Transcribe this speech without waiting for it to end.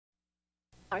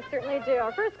I certainly do.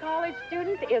 Our first college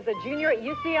student is a junior at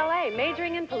UCLA,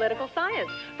 majoring in political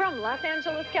science. From Los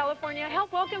Angeles, California,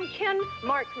 help welcome Ken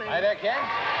Marksman. Hi there, Ken.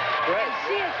 Great. And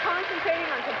she is concentrating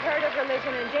on comparative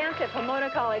religion and dance at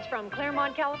Pomona College. From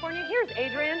Claremont, California, here's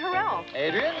Adrian Harrell.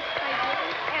 Adrian.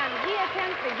 And he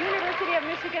attends the University of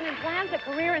Michigan and plans a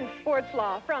career in sports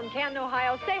law. From Canton,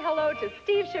 Ohio, say hello to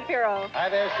Steve Shapiro. Hi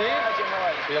there, Steve. How's it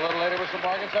going? See you a little later with some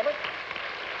bargain summit.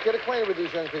 Get acquainted with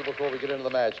these young people before we get into the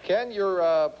match. Ken, you're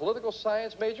a political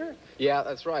science major? Yeah,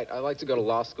 that's right. I'd like to go to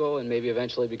law school and maybe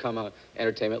eventually become an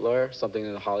entertainment lawyer, something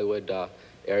in the Hollywood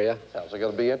area. Sounds like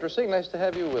it'll be interesting. Nice to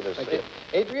have you with us. Thank you.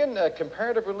 Adrian,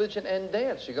 comparative religion and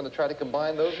dance. You're going to try to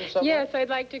combine those in some way? Yes, I'd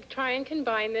like to try and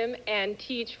combine them and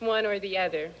teach one or the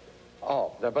other.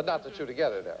 Oh, but not the two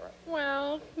together there, right?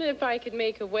 Well, if I could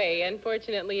make a way.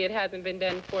 Unfortunately, it hasn't been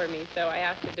done for me, so I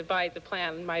have to devise a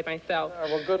plan by myself.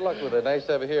 Well, good luck with it. Nice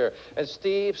to have you here. And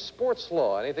Steve, sports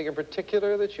law. Anything in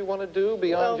particular that you want to do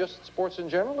beyond just sports in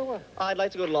general, or what? I'd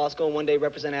like to go to law school and one day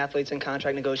represent athletes in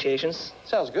contract negotiations.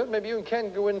 Sounds good. Maybe you and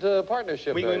Ken go into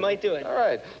partnership. We might do it. All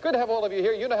right. Good to have all of you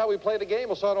here. You know how we play the game.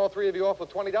 We'll start all three of you off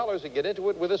with $20 and get into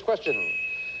it with this question.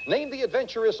 Name the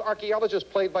adventurous archaeologist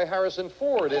played by Harrison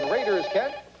Ford in Raiders,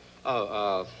 Ken.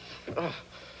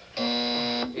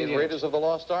 In Raiders of the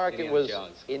Lost Ark, Indiana it was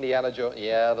Jones. Indiana Jones.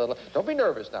 Yeah, don't be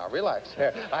nervous now. Relax.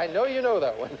 I know you know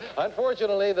that one.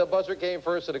 Unfortunately, the buzzer came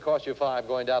first, and it cost you 5,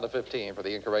 going down to 15 for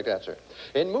the incorrect answer.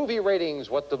 In movie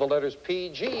ratings, what do the letters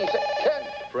PG say? Ken.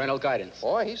 Parental guidance.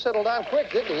 Boy, he settled down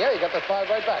quick, didn't he? Yeah, he got that 5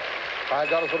 right back.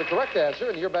 $5 for the correct answer,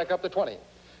 and you're back up to 20.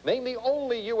 Name the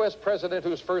only U.S. president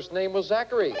whose first name was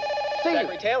Zachary. Steve.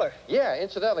 Zachary Taylor. Yeah,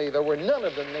 incidentally, there were none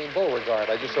of them named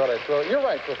Beauregard. I just thought I'd throw it. You're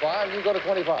right, for 5. You go to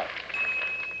 25.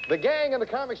 The gang in the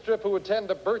comic strip who attend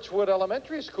the Birchwood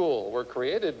Elementary School were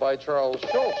created by Charles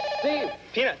Schultz. Steve.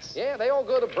 Peanuts. Yeah, they all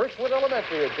go to Birchwood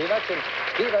Elementary at Peanuts, and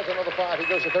Steve has another 5. He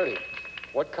goes to 30.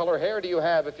 What color hair do you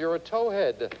have if you're a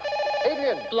towhead?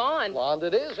 Adrian. Blonde. Blonde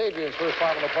it is. Adrian's first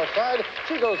 5 on the plus side.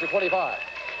 She goes to 25.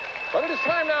 But it is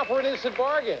time now for an instant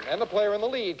bargain, and the player in the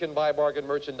lead can buy bargain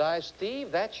merchandise.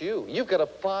 Steve, that's you. You've got a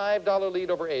 $5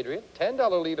 lead over Adrian,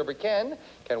 $10 lead over Ken.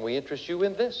 Can we interest you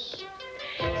in this?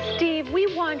 Steve,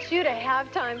 we want you to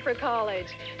have time for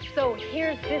college. So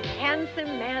here's this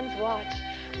handsome man's watch.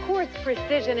 Quartz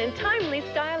precision and timely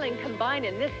styling combined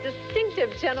in this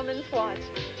distinctive gentleman's watch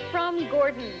from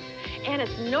Gordon's. And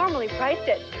it's normally priced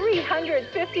at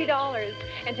 $350.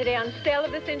 And today on Sale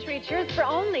of the Century, it's yours for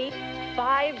only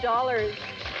 $5.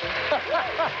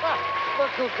 Look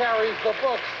who carries the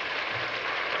books.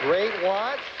 Great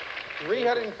watch,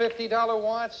 $350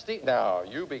 watch. Steve, now,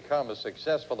 you become a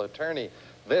successful attorney.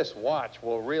 This watch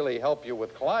will really help you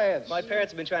with clients. My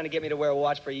parents have been trying to get me to wear a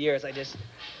watch for years. I just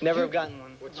never have gotten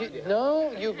one.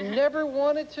 No, you've never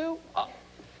wanted to?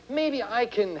 Maybe I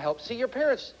can help. See, your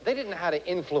parents, they didn't know how to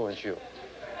influence you.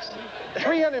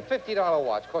 $350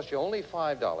 watch cost you only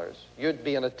 $5. You'd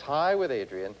be in a tie with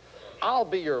Adrian. I'll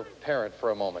be your parent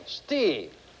for a moment.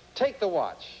 Steve, take the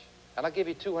watch, and I'll give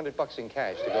you $200 in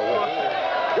cash to go with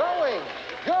it. Going.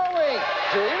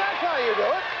 See, that's how you do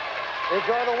it.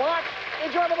 Enjoy the watch,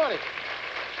 enjoy the money.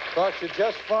 Cost you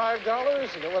just $5?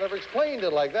 No one ever explained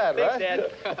it like that, right?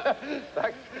 Thanks,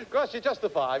 Dad. Cost you just the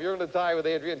 5. You're in a tie with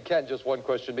Adrian. Ken just one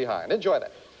question behind. Enjoy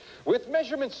that. With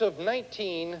measurements of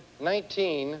 19,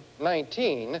 19,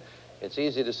 19, it's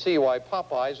easy to see why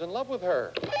Popeye's in love with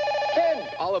her. Ken.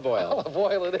 Olive oil. Olive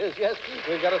oil it is, yes.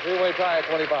 We've got a 3-way tie at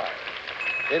 25.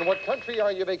 In what country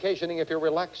are you vacationing if you're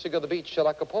relaxing on the beach at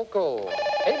Acapulco?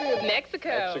 Adrian. Mexico.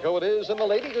 Mexico it is, and the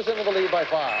lady goes into the lead by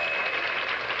 5.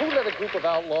 Who led a group of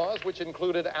outlaws which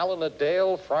included Alan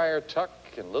Adale, Friar Tuck,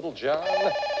 and Little John?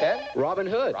 Ken? Robin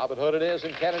Hood. Robin Hood it is,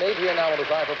 and Ken and Adrian now on the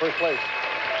tie for first place.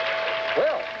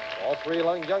 Well, all 3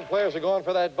 young players are going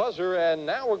for that buzzer, and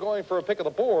now we're going for a pick of the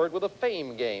board with a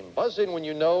fame game. Buzz in when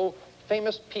you know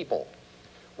famous people.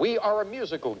 We are a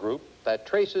musical group that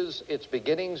traces its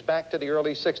beginnings back to the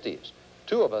early 60s.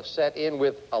 2 of us set in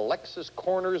with Alexis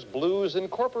Corner's Blues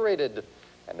Incorporated,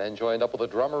 and then joined up with a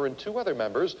drummer and 2 other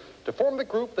members to form the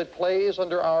group that plays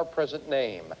under our present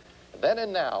name. Then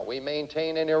and now, we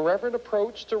maintain an irreverent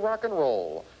approach to rock and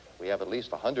roll. We have at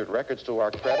least 100 records to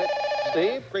our credit.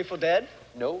 Steve? Grateful Dead?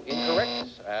 No,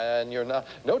 incorrect. And you're not,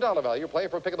 no dollar value. You're playing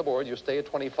for a pick of the board. You stay at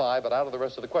 25, but out of the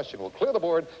rest of the question. We'll clear the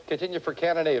board, continue for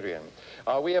Ken and Adrian.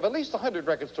 We have at least 100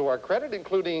 records to our credit,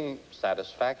 including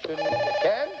Satisfaction.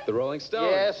 Ken? The Rolling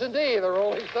Stones. Yes, indeed, the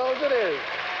Rolling Stones it is.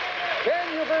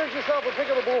 Ken, you've earned yourself a pick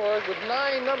of the board. With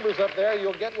 9 numbers up there,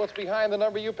 you'll get what's behind the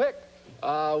number you pick.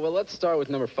 Well, let's start with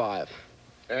number 5.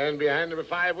 And behind number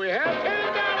 5, we have $10.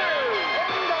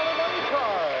 $10 money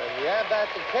card. We add that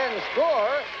to Ken's score.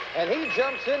 And he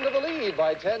jumps into the lead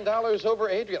by $10 over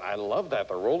Adrian. I love that.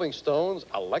 The Rolling Stones,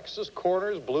 Alexis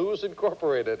Corners Blues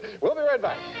Incorporated. We'll be right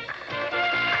back.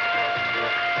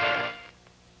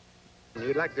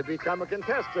 You'd like to become a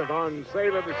contestant on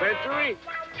Sale of the Century?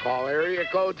 Call area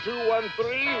code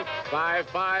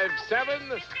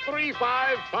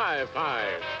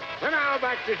 213-557-3555. And now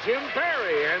back to Jim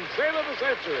Perry and Sale of the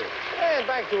Century. And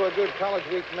back to a good College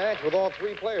Week match with all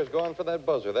three players going for that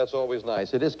buzzer. That's always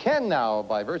nice. It is Ken now,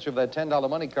 by virtue of that $10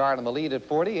 money card in the lead at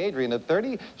 40, Adrian at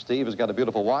 30. Steve has got a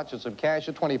beautiful watch and some cash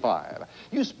at 25.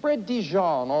 You spread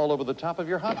Dijon all over the top of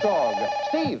your hot dog.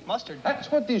 Steve. Mustard.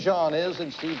 That's what Dijon is,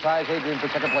 and Steve ties Adrian for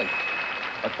second place.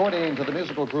 According to the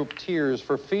musical group Tears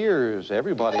for Fears,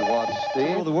 everybody wants Steve.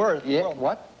 To rule the world. Yeah,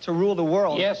 what? To rule the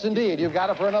world. Yes, indeed. You've got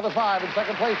it for another 5 in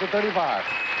second place at 35.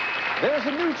 There's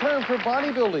a new term for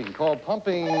bodybuilding called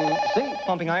pumping... See?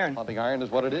 Pumping iron. Pumping iron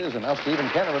is what it is, and now Steve and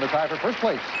Ken are in a tie for first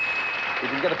place. You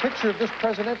can get a picture of this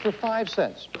president for 5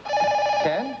 cents.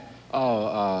 Ken?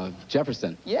 Oh,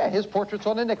 Jefferson. Yeah, his portrait's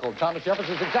on a nickel. Thomas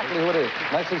Jefferson's exactly who it is.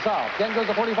 Nicely solved. Ken goes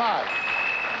to 45.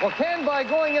 Well, Ken, by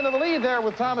going into the lead there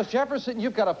with Thomas Jefferson,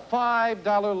 you've got a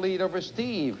 $5 lead over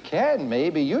Steve. Ken,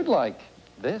 maybe you'd like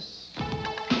this.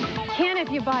 Ken,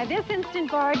 if you buy this instant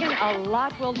bargain, a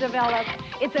lot will develop.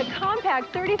 It's a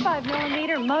compact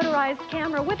 35mm motorized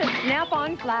camera with a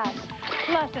snap-on flash,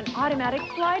 plus an automatic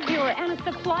slide viewer and a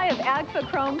supply of Agfa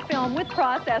chrome film with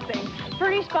processing,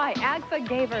 furnished by Agfa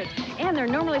Gavert. And they're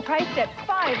normally priced at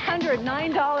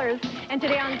 $509. And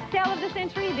today on Sale of the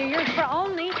Century, they're yours for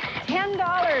only $10.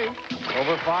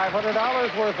 Over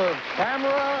 $500 worth of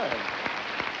camera and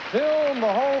film,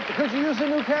 the whole... Could you use a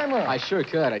new camera? I sure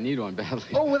could. I need one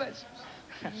badly. Oh, well, that's...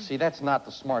 See, that's not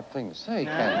the smart thing to say,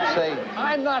 Ken. Say,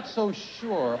 I'm not so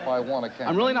sure if I want a camera.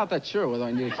 I'm really not that sure whether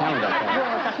I need a camera that bad.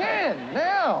 Well, Ken,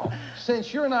 now,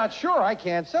 since you're not sure, I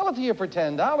can't sell it to you for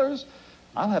 $10.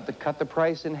 I'll have to cut the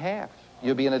price in half.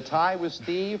 You'll be in a tie with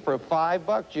Steve for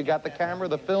 $5. You got the camera,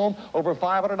 the film, over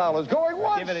 $500. Going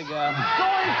once. Give it a go. Going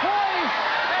twice.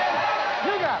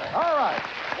 And you got it. All right.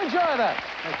 Enjoy that.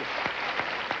 Thank you.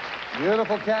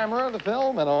 Beautiful camera, the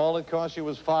film, and all it cost you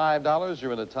was $5.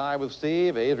 You're in a tie with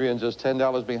Steve. Adrian's just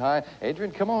 $10 behind.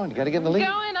 Adrian, come on. You got to get in the lead.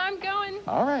 I'm going.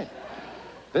 All right.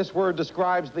 This word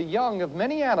describes the young of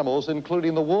many animals,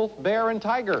 including the wolf, bear, and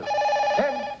tiger.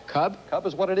 Ken? Cub? Cub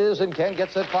is what it is, and Ken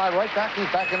gets that 5 right back. He's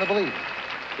back in the lead.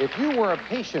 If you were a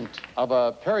patient of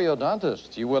a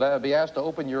periodontist, you would be asked to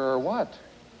open your what?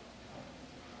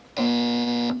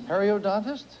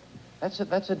 Periodontist? That's a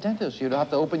dentist. You'd have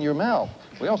to open your mouth.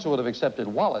 We also would have accepted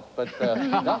wallet, but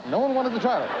no one wanted to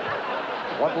try it.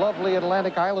 What lovely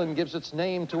Atlantic island gives its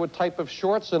name to a type of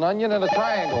shorts, an onion, and a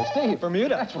triangle? Steve.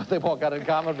 Bermuda. That's what they've all got in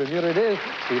common. Bermuda it is.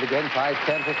 Steve again ties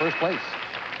Ken for first place.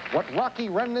 What rocky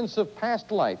remnants of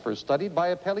past life are studied by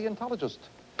a paleontologist?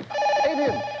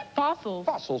 Adrian. Fossils.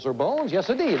 Fossils are bones, yes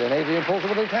indeed. And Adrian pulls it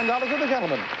within $10 of the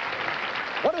gentleman.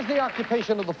 What is the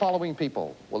occupation of the following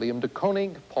people? William de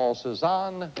Koning, Paul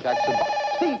Cézanne, Jackson Pollock.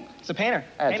 Steve. It's a painter.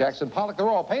 And Jackson Pollock. They're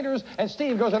all painters, and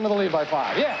Steve goes into the lead by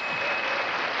 5. Yeah.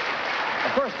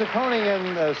 Of course, de Koning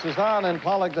and Cézanne and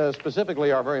Pollock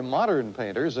specifically are very modern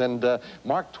painters, and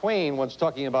Mark Twain, once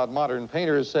talking about modern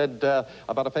painters, said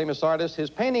about a famous artist,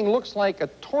 his painting looks like a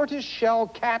tortoise-shell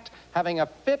cat having a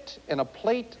fit in a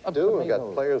plate of tomatoes. We've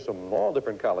got players from all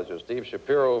different colleges. Steve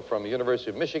Shapiro from the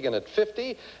University of Michigan at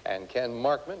 50, and Ken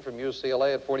Markman from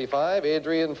UCLA at 45.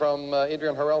 Adrian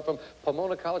Harrell from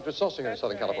Pomona College, which is also here in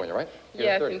Southern California, right?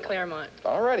 Yes, in Claremont.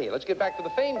 All righty, let's get back to the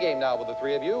fame game now with the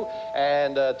three of you.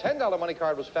 And $10 money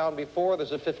card was found before.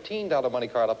 There's a $15 money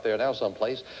card up there now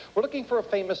someplace. We're looking for a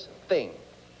famous thing.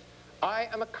 I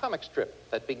am a comic strip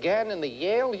that began in the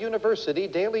Yale University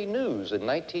Daily News in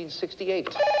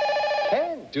 1968.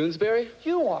 Ken? Doonesbury?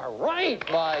 You are right,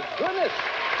 my goodness.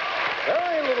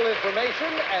 Very little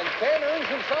information, and Ken earns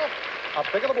himself a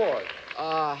pick of the board.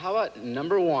 How about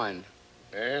number 1?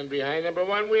 And behind number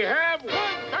 1, we have $1,000.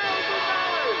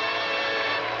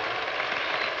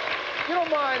 You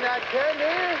don't mind that, Ken, do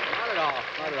you? Not at all.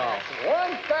 Not at all.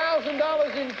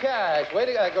 $1,000 in cash.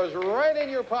 Wait, that goes right in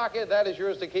your pocket. That is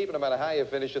yours to keep no matter how you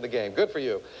finish in the game. Good for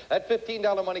you. That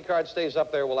 $15 money card stays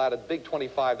up there. We'll add a big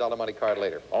 $25 money card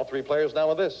later. All three players now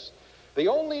with this. The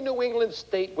only New England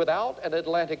state without an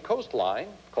Atlantic coastline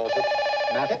calls it...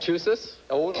 Massachusetts?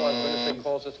 Oh, no, I was going to say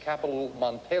calls its capital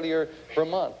Montpelier.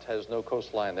 Vermont has no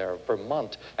coastline there.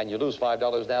 Vermont. And you lose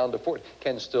 $5 down to 40.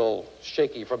 Ken's still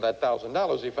shaky from that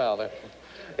 $1,000 he found there.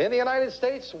 In the United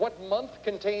States, what month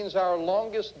contains our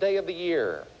longest day of the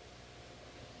year?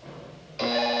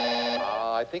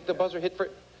 I think the buzzer hit for...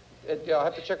 I'll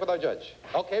have to check with our judge.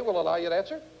 Okay, we'll allow you to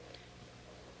answer.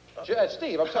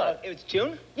 Steve, I'm sorry. It's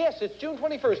June? Yes, it's June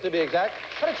 21st to be exact.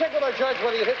 Gotta check with our judge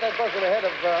whether you hit that buzzer ahead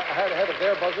of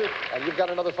their buzzer, and you've got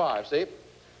another 5, Steve.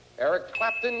 Eric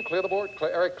Clapton, clear the board.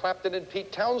 Eric Clapton and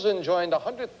Pete Townsend joined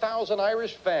 100,000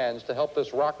 Irish fans to help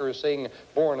this rocker sing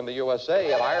Born in the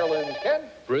USA. At Ireland's Ken?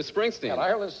 Bruce Springsteen. At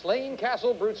Ireland's Slane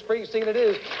Castle, Bruce Springsteen it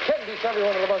is. Ken beats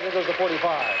everyone in the buzzer, goes to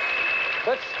 45.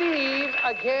 But Steve,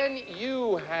 again,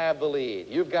 you have the lead.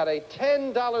 You've got a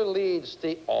 $10 lead,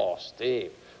 Steve. Oh,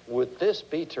 Steve, would this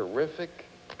be terrific?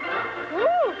 Woo!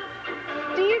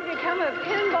 Steve, become a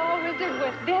pinball wizard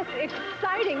with this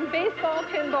exciting baseball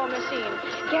pinball machine.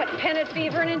 Get pennant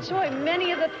fever and enjoy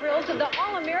many of the thrills of the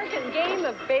all-American game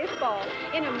of baseball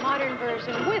in a modern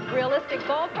version with realistic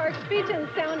ballpark speech and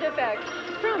sound effects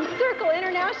from Circle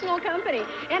International Company.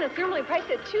 And it's normally priced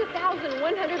at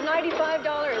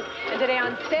 $2,195. And today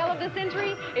on Sale of the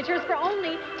Century, it's yours for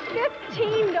only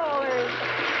 $15.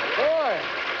 Boy.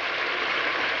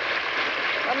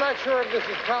 I'm not sure if this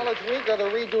is college week or they're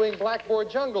redoing Blackboard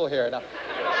Jungle here. Now,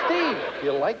 Steve,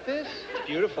 you like this? It's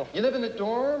beautiful. You live in a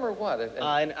dorm or what?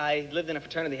 And I lived in a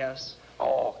fraternity house.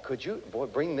 Oh, could you, boy,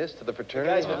 bring this to the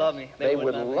fraternity? The guys would love me. They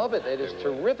would love it. It is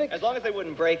terrific. As long as they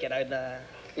wouldn't break it,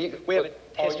 we have a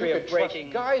history of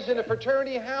breaking. Guys in a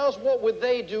fraternity house, what would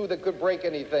they do that could break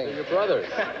anything? They're your brothers.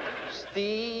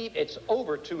 Steve, it's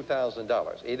over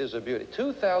 $2,000. It is a beauty.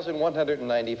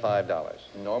 $2,195.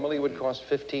 Normally would cost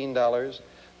 $15,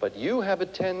 but you have a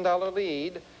 $10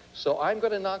 lead, so I'm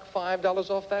going to knock $5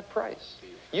 off that price.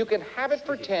 You can have it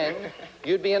for 10.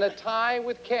 You'd be in a tie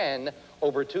with Ken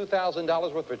over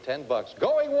 $2,000 worth for 10 bucks.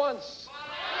 Going once,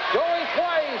 going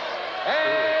twice,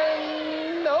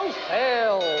 and no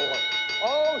sale.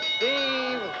 Oh,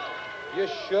 Steve, you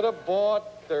should have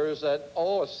bought. There's a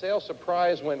sale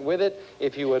surprise went with it.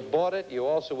 If you had bought it, you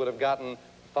also would have gotten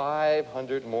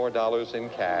 $500 more in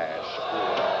cash.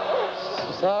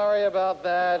 Sorry about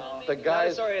that. The guys. Not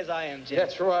as sorry as I am, Jim.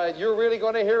 That's right. You're really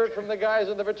going to hear it from the guys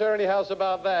in the fraternity house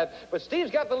about that. But Steve's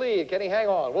got the lead. Can he hang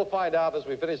on? We'll find out as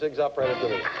we finish things up right after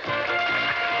this.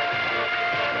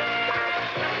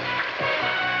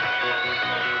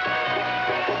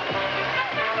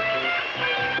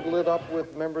 Lit up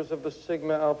with members of the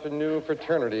Sigma Alpha Nu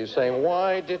fraternity saying,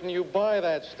 "Why didn't you buy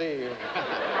that, Steve?"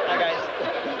 Hi, guys.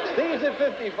 Steve's at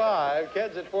 55,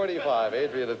 Ken's at 45,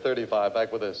 Adrian at 35.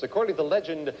 Back with us. According to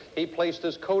legend, he placed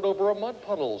his coat over a mud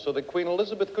puddle so that Queen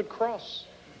Elizabeth could cross.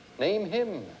 Name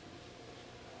him.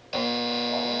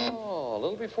 Oh, a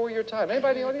little before your time.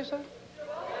 Anybody in the audience? Sir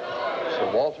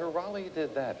Walter Raleigh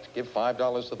did that. Give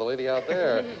 $5 to the lady out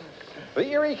there. The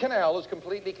Erie Canal is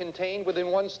completely contained within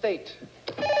one state.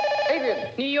 Adrian.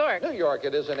 New York. New York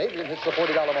it is, and Adrian hits the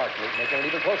 $40 mark. Making it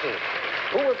even closer.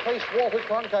 Who replaced Walter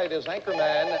Cronkite as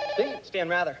anchorman? Steve. Stan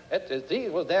Rather.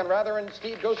 Steve was Dan Rather, and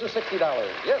Steve goes to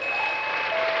 $60. Yes.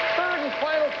 Third and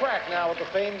final crack now at the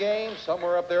Fame game.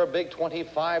 Somewhere up there, a big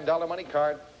 $25 money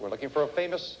card. We're looking for a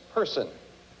famous person.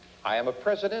 I am a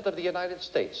president of the United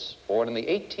States, born in the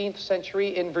 18th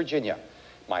century in Virginia.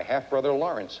 My half-brother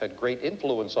Lawrence had great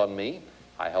influence on me.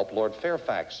 I helped Lord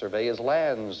Fairfax survey his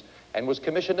lands and was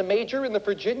commissioned a major in the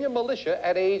Virginia militia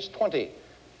at age 20.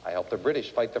 I helped the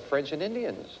British fight the French and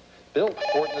Indians. Built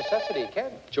Fort Necessity.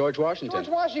 Ken? George Washington.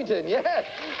 George Washington, yes.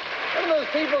 One of those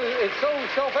people, it's so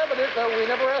self-evident that we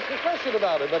never ask a question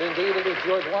about it. But indeed, it is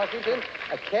George Washington.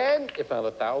 Ken, you found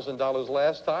 $1,000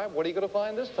 last time. What are you going to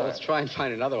find this time? Let's try and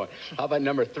find another one. How about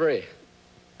number 3?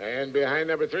 And behind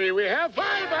number 3, we have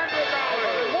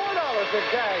 $500. More dollars in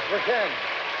cash for Ken.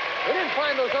 We didn't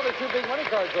find those other 2 big money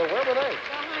cards, though. Where were they?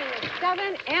 Behind the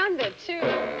 7 and the 2.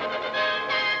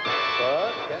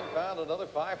 But Ken found another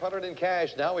 $500 in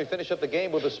cash. Now we finish up the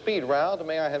game with a speed round.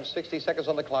 May I have 60 seconds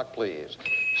on the clock, please?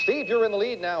 Steve, you're in the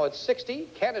lead now at 60.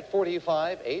 Ken at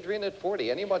 45. Adrian at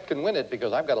 40. Anyone can win it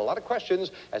because I've got a lot of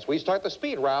questions as we start the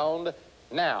speed round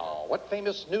now. What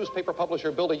famous newspaper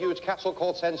publisher built a huge castle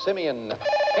called San Simeon?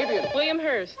 Adrian. William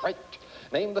Hearst. Right.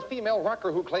 Name the female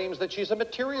rocker who claims that she's a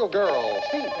material girl.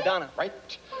 Steve. Madonna.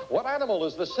 Right. What animal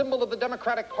is the symbol of the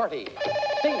Democratic Party?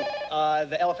 Steve.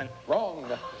 The elephant. Wrong.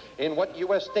 In what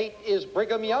U.S. state is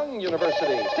Brigham Young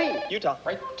University? Steve. Utah.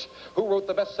 Right. Who wrote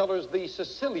the bestsellers The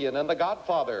Sicilian and The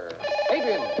Godfather?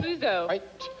 Adrian. Puzo. Right.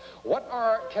 What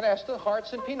are canasta,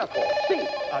 hearts, and pinochle? Steve.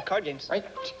 Card games. Right.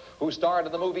 Who starred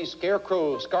in the movies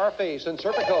Scarecrow, Scarface, and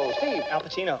Serpico? Steve. Al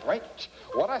Pacino. Right.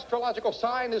 What astrological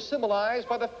sign is symbolized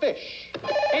by the fish?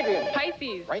 Adrian.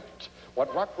 Pisces. Right.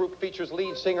 What rock group features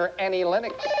lead singer Annie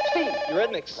Lennox? Steve.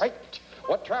 Eurythmics. Right.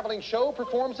 What traveling show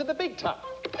performs at the Big Top?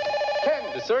 Ken.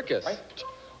 The circus. Right.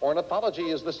 Ornithology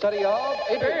is the study of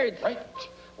Birds. Right.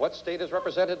 What state is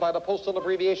represented by the postal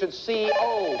abbreviation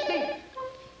CO? Steve.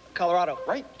 Colorado.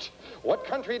 Right. What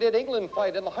country did England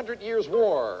fight in the 100 Years'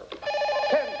 War?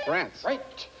 Ken. France.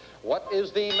 Right. What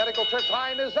is the medical trip?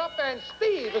 Time is up, and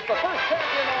Steve is the first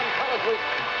champion on College Week.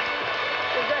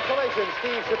 Congratulations,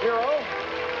 Steve Shapiro.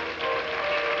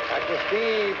 Back to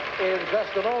Steve in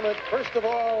just a moment. First of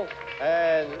all,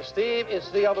 and Steve, it's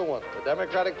the other one. The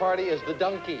Democratic Party is the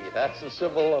donkey. That's the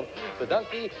symbol of the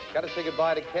donkey. Got to say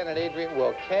goodbye to Ken and Adrian.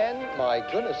 Well, Ken, my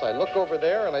goodness, I look over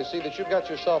there and I see that you've got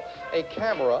yourself a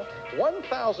camera,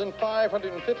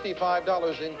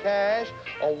 $1,555 in cash,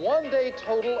 a one-day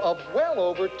total of well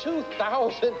over $2,000.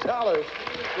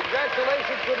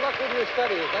 Congratulations. Good luck with your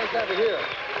studies. Nice to have you here.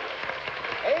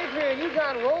 Adrian, you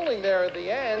got rolling there at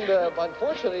the end.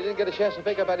 Unfortunately, you didn't get a chance to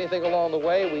pick up anything along the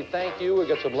way. We thank you. We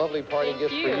got some lovely party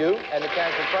gifts for you and the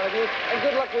cash in front of you. And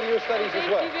good luck with your studies as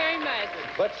well. Thank you very much.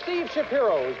 But Steve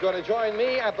Shapiro is going to join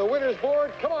me at the winner's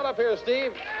board. Come on up here,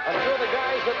 Steve. I'm sure the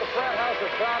guys at the frat house are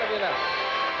proud of you now.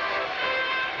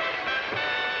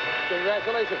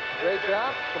 Congratulations. Great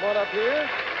job. Come on up here.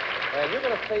 And you're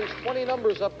going to face 20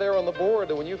 numbers up there on the board,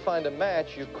 and when you find a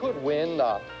match, you could win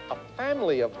a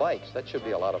family of bikes. That should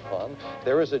be a lot of fun.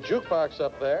 There is a jukebox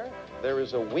up there. There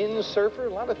is a windsurfer,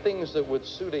 a lot of things that would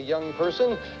suit a young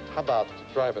person. How about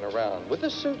driving around? Would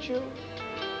this suit you?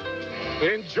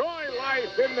 Enjoy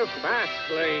life in the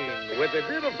fast lane with the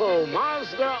beautiful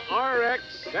Mazda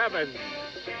RX-7.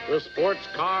 The sports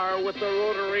car with the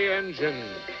rotary engine,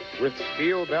 with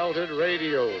steel-belted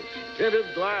radio,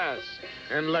 tinted glass,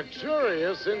 and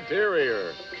luxurious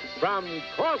interior from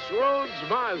Crossroads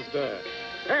Mazda.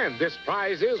 And this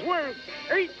prize is worth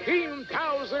 $18,248.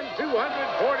 Oh,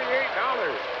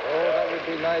 that would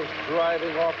be nice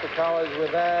driving off to college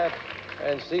with that.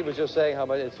 And Steve was just saying how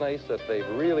much it's nice that they've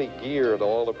really geared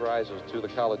all the prizes to the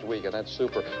college week, and that's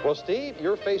super. Well, Steve,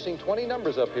 you're facing 20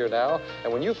 numbers up here now,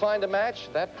 and when you find a match,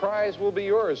 that prize will be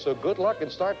yours. So good luck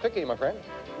and start picking, my friend.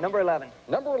 Number 11.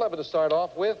 Number 11 to start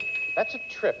off with. That's a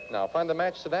trip. Now, find the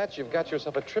match to that. You've got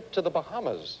yourself a trip to the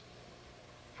Bahamas.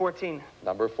 14.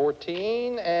 Number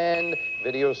 14, and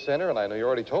Video Center, and I know you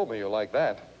already told me you like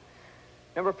that.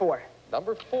 Number 4.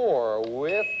 Number 4,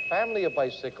 with family of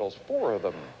bicycles, 4 of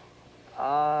them.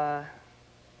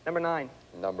 Number 9.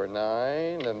 Number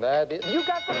 9, and that is... You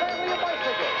got the family of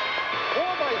bicycles. 4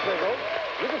 bicycles.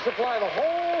 You can supply the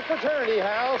whole fraternity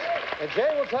house, and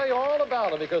Jay will tell you all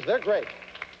about them because they're great.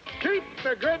 Keep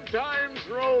the good times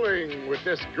rolling with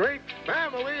this great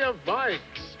family of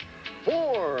bikes.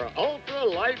 4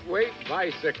 ultra-lightweight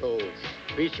bicycles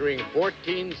featuring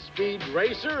 14-speed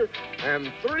racer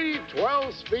and 3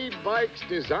 12-speed bikes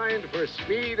designed for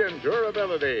speed and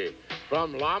durability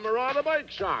from La Mirada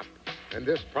Bike Shop. And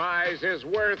this prize is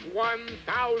worth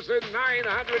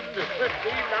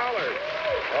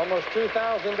 $1,915. Almost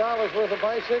 $2,000 worth of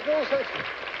bicycles.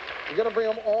 You're going to bring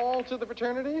them all to the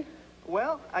fraternity?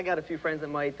 Well, I got a few friends that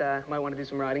might want to do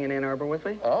some riding in Ann Arbor with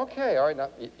me. Okay, all right.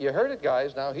 Now, you heard it,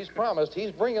 guys. Now, he's promised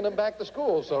he's bringing them back to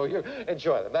school, so you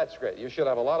enjoy them. That's great. You should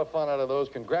have a lot of fun out of those.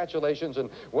 Congratulations, and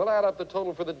we'll add up the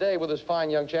total for the day with this fine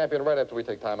young champion right after we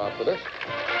take time out for this.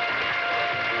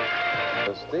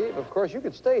 Steve, of course, you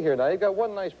could stay here now. You got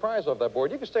one nice prize off that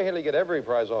board. You can stay here till you get every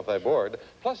prize off that board,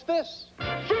 plus this.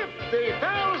 $50,000 in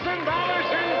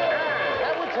cash.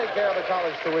 That would take care of the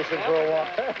college tuition for a while.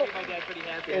 My dad's pretty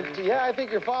happy. Yeah, I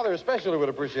think your father especially would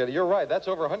appreciate it. You're right. That's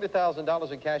over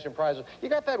 $100,000 in cash and prizes. You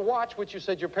got that watch, which you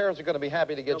said your parents are going to be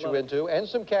happy to get you into, and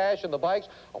some cash and the bikes.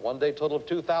 A one-day total of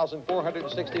 $2,465.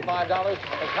 And college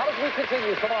week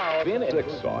continues tomorrow.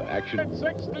 $6 on action.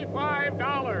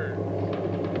 $65.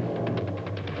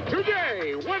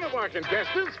 Today, one of our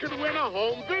contestants could win a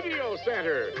home video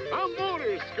center, a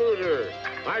motor scooter,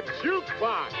 a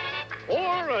jukebox,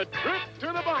 or a trip to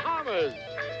the Bahamas,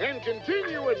 and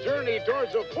continue a journey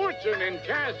towards a fortune in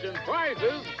cash and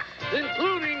prizes,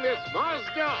 including this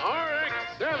Mazda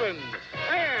RX-7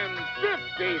 and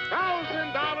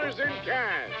 $50,000 in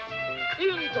cash.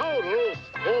 In total,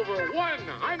 over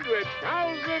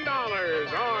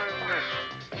 $100,000 on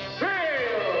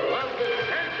Sale of the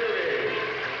Century.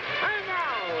 And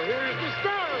now, here's the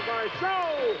star of our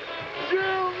show,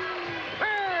 Jim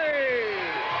Perry.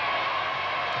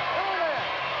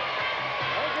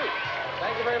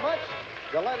 Thank you very much.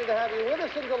 Delighted to have you with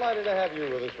us, and delighted to have you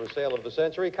with us for Sale of the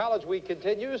Century. College Week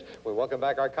continues. We welcome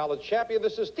back our college champion.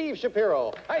 This is Steve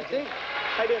Shapiro. Hi, Steve.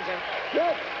 How you doing, Jim?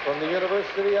 Good. From the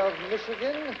University of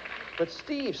Michigan. But,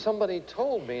 Steve, somebody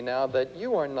told me now that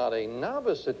you are not a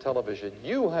novice at television.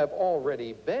 You have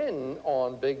already been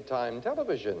on big-time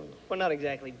television. Well, not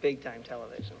exactly big-time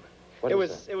television. What It is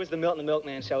was that? it was the Milton the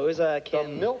Milkman show. It was a The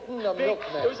Canton. Milton the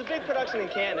Milkman. It was a big production in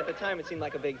Canton. At the time, it seemed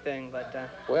like a big thing, but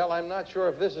Well, I'm not sure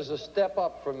if this is a step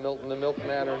up from Milton the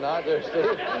Milkman or not there,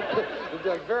 Steve. You've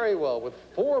done very well. With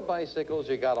 4 bicycles,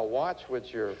 you got a watch,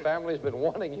 which your family's been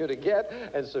wanting you to get,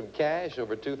 and some cash,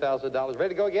 over $2,000. Ready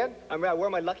to go again? I'm ready. I wore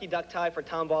my lucky duck tie for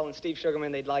Tom Ball and Steve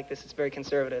Sugarman. They'd like this. It's very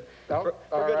conservative. No? For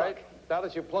All good right. luck. Now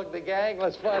that you plugged the gang,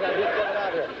 let's find out who's coming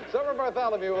out here. Summer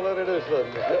Bartholomew will introduce them.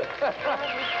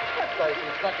 Nice,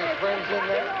 you stuck his friends in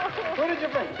there. Who did you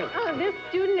bring? This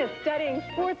student is studying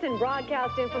sports and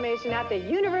broadcast information at the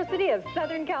University of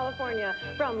Southern California.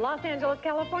 From Los Angeles,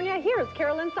 California, here's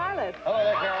Carolyn Silas. Hello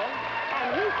there, Carolyn.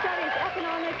 And he studies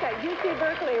economics at UC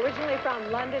Berkeley, originally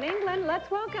from London, England. Let's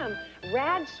welcome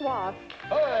Rad Schwaff.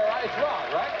 Hello there, it's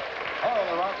Rod, right? Hello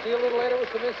there, Rod. See you a little later with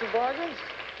some instant bargains.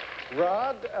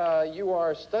 Rod, you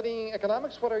are studying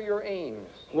economics. What are your aims?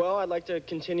 Well, I'd like to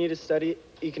continue to study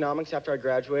economics after I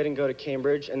graduate and go to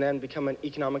Cambridge and then become an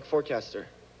economic forecaster.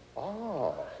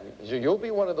 Oh, so you'll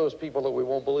be one of those people that we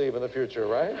won't believe in the future,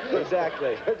 right?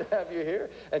 Exactly. Good to have you here.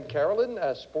 And Carolyn,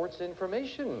 sports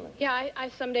information. Yeah, I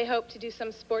someday hope to do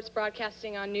some sports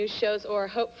broadcasting on news shows or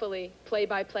hopefully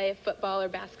play-by-play of football or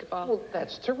basketball. Well,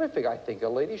 that's terrific. I think a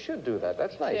lady should do that.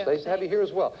 That's nice. too. Nice to have you here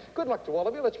as well. Good luck to all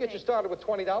of you. Let's get you started with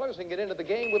 $20 and get into the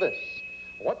game with this.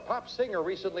 What pop singer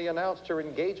recently announced her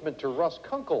engagement to Russ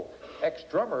Kunkel,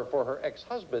 ex-drummer for her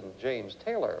ex-husband, James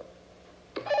Taylor?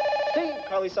 Steve.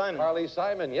 Carly Simon. Carly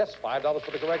Simon. Yes, $5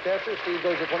 for the correct answer. Steve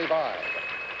goes to 25.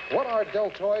 What are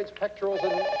deltoids, pectorals,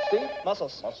 and Steve?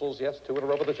 Muscles. Muscles, yes. 2 in a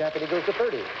row for the champion. He goes to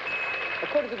 30.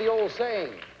 According to the old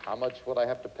saying, how much would I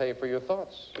have to pay for your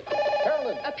thoughts?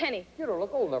 Carolyn. A penny. You don't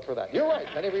look old enough for that. You're right.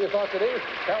 Penny for your thoughts it is.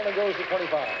 Carolyn goes to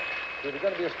 25. If you're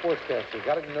going to be a sportscaster, you've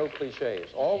got to know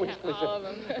cliches. Always cliches. All of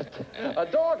them. A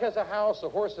dog has a house, a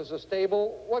horse has a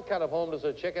stable. What kind of home does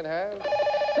a chicken have?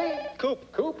 Steve.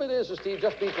 Coop. Coop it is. So Steve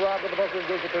just beats Rod with the buzzer and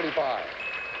goes to 35.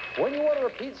 When you order a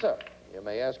pizza, you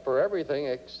may ask for everything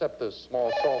except the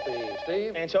small salty,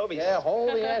 Steve. Anchovies. Yeah, hold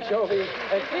the anchovies.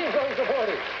 And Steve goes to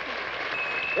 40.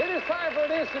 It is time for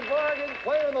an instant bargain.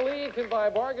 Player in the lead can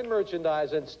buy bargain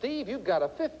merchandise. And Steve, you've got a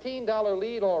 $15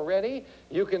 lead already.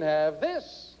 You can have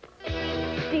this.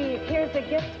 Steve, here's a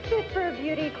gift fit for a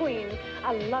beauty queen.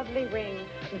 A lovely ring.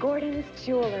 Gordon's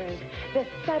Jewelers. The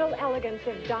subtle elegance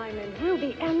of diamond,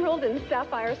 ruby, emerald, and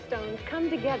sapphire stones come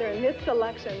together in this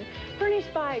selection.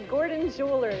 Furnished by Gordon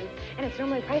Jewelers. And it's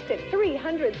normally priced at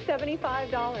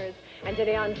 $375. And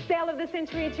today on Sale of the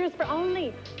Century, it's yours for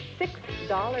only $6.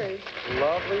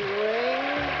 Lovely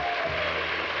ring.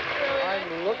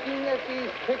 I'm looking at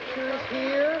these pictures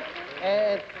here,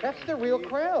 and that's the real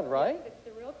crown, right? It's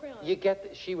the real crown. You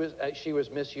get, she was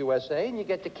Miss USA, and you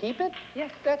get to keep it?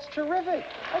 Yes. That's terrific.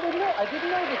 I didn't know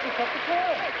that you kept the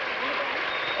crown.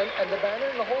 And the banner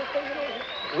and the whole thing, you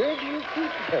know, where do you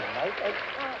keep them?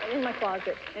 In my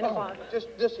closet. In a closet.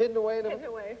 Just hidden away in a... Hidden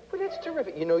away. Well, that's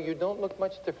terrific. You know, you don't look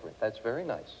much different. That's very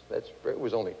nice. It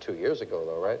was only 2 years ago,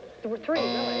 though, right? 3,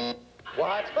 really.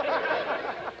 What?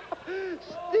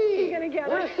 Steve, You're gonna get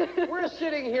it. we're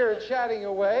sitting here chatting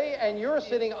away, and you're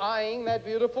sitting eyeing that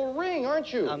beautiful ring,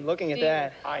 aren't you? I'm looking at Steve.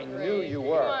 that. I knew you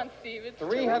were. Come on, Steve. It's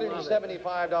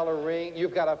 $375 ring.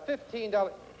 You've got a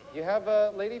 $15... You have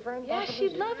a lady friend? Yeah, possibly?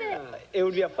 she'd love it. It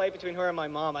would be a fight between her and my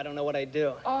mom. I don't know what I'd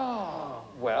do. Oh,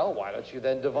 well, why don't you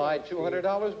then divide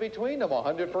 $200 between them,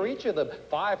 $100 for each of them.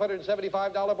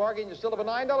 $575 bargain, you still have a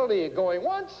 $9 lead. Going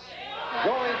once,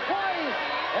 going twice,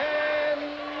 and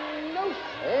no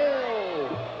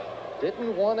sale.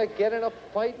 Didn't want to get in a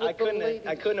fight with the ladies.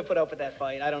 I couldn't have put up with that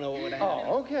fight. I don't know what would have happened.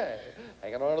 Oh, okay.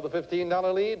 Hanging on to the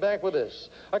 $15 lead, back with this.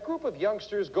 A group of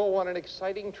youngsters go on an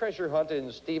exciting treasure hunt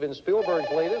in Steven Spielberg's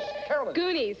latest, Carolyn.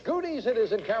 Goonies. Goonies it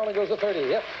is, and Carolyn goes to 30,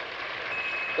 yep.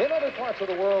 In other parts of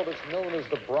the world, it's known as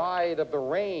the Bride of the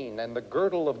Rain and the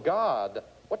Girdle of God.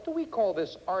 What do we call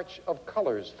this arch of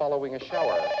colors following a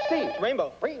shower? Steve.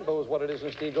 Rainbow. Rainbow is what it is,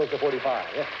 and Steve goes to 45,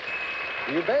 yeah.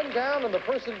 You bend down, and the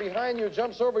person behind you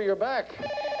jumps over your back.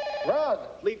 Rod.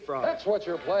 Leapfrog. That's what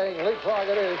you're playing. Leapfrog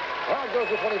it is. Rod goes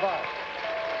to 25.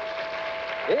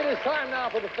 It is time now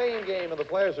for the Fame Game, and the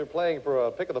players are playing for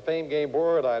a pick of the Fame Game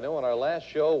board. I know in our last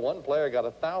show, one player got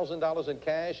 $1,000 in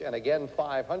cash, and again,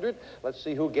 $500. Let's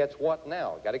see who gets what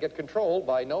now. Got to get controlled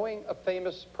by knowing a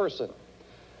famous person.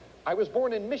 I was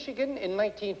born in Michigan in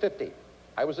 1950.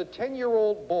 I was a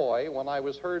 10-year-old boy when I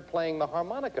was heard playing the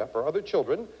harmonica for other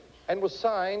children and was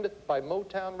signed by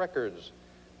Motown Records.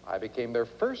 I became their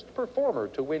first performer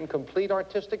to win complete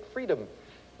artistic freedom.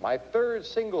 My third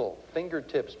single,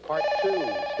 Fingertips Part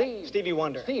 2. Stevie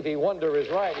Wonder. Stevie Wonder is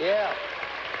right, yeah.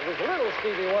 It was little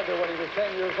Stevie Wonder when he was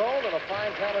 10 years old, and a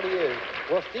fine talent he is.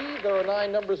 Well, Steve, there are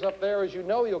 9 numbers up there. As you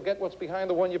know, you'll get what's behind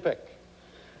the one you pick.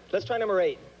 Let's try number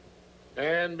 8.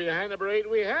 And behind number 8,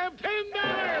 we have $10. $10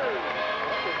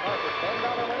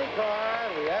 money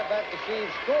card. We add that to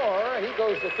Steve's score. He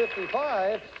goes to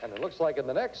 55. And it looks like in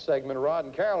the next segment, Rod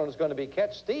and Carolyn is going to be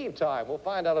Catch Steve time. We'll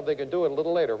find out if they can do it a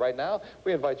little later. Right now,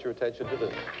 we invite your attention to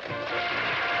this.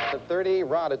 At 30,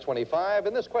 Rod at 25.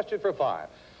 And this question for 5.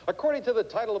 According to the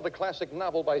title of the classic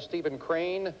novel by Stephen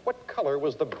Crane, what color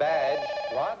was the badge,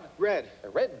 Rod? Red. The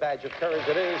red badge of courage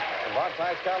it is. And Rod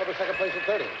ties Caliber second place at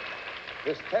 30.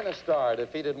 This tennis star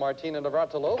defeated Martina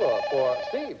Navratilova for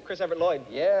Steve. Chris Everett Lloyd.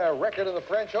 Yeah, record of the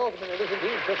French Open. It is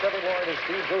indeed Chris Everett Lloyd, and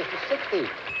Steve goes to 60.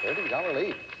 $30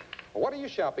 lead. What are you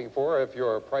shopping for if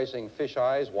you're pricing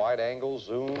fisheyes, wide angles,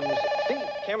 zooms? Steve.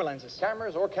 Camera lenses.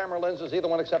 Cameras or camera lenses, either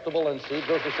one acceptable, and Steve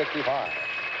goes to 65.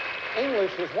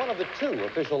 English is one of the 2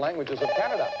 official languages of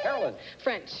Canada. Carolyn.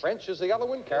 French. French is the other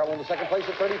one. Carolyn to second place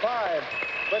at 35.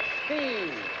 But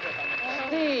Steve,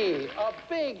 a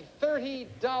big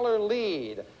 $30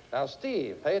 lead. Now,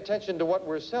 Steve, pay attention to what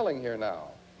we're selling here now.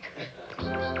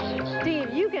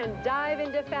 Steve, you can dive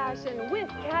into fashion with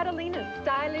Catalina's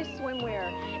stylish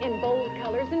swimwear in bold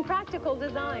colors and practical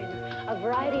designs. A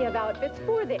variety of outfits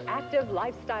for the active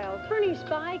lifestyle, furnished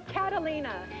by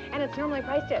Catalina. And it's normally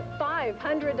priced at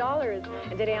 $500.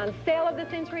 And today on Sale of the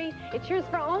Century, it's yours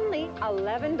for only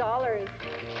 $11. Now,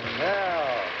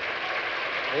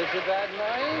 isn't that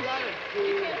nice?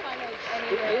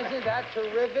 Isn't that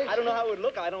terrific? I don't know how it would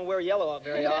look. I don't wear yellow out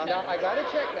very often. Now, I got to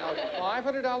check now.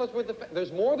 $500 worth of...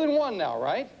 There's more than one now,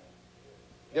 right?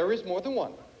 There is more than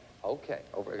one. Okay.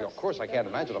 Of course, I can't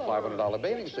imagine a $500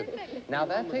 bathing suit. Now,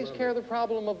 that takes care of the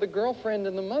problem of the girlfriend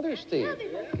and the mother, Steve.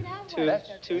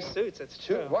 Two suits, that's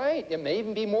true. Right. It may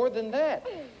even be more than that.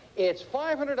 It's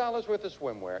 $500 worth of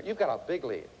swimwear. You've got a big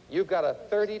lead. You've got a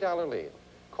 $30 lead.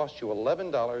 Cost you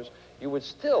 $11. You would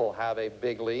still have a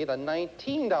big lead, a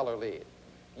 $19 lead.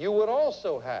 You would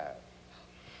also have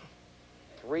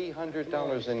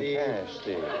 $300 in cash,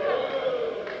 Steve.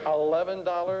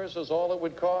 $11 is all it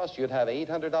would cost. You'd have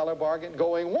 $800 bargain.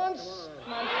 Going once,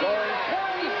 going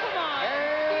twice,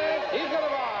 and he's going to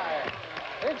buy.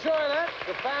 Enjoy that.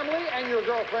 The family and your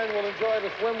girlfriend will enjoy the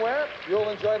swimwear. You'll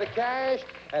enjoy the cash.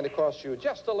 And it costs you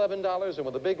just $11. And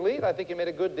with a big lead, I think you made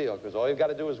a good deal, because all you've got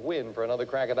to do is win for another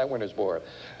crack at that winner's board.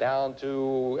 Down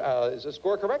to, is the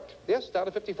score correct? Yes, down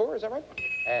to 54, is that right?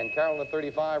 And Carolyn at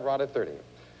 35, Rod at 30.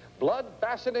 Blood,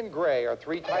 Basset, and Gray are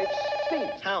 3 types. Steve.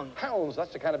 Hound. Hounds,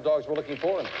 that's the kind of dogs we're looking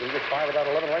for. And Steve gets 5 out of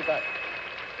 11 right back.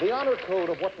 The honor code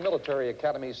of what military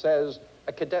academy says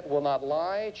a cadet will not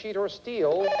lie, cheat, or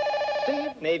steal?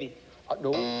 Steve? Navy.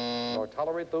 No, nor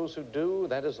tolerate those who do.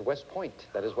 That is West Point.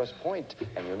 That is West Point.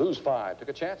 And you lose 5. Took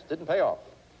a chance, didn't pay off.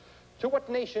 To what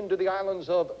nation do the islands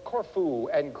of Corfu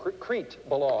and Crete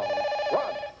belong?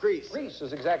 Rod. Greece. Greece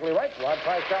is exactly right. Rod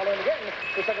ties Carolyn again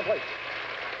for second place.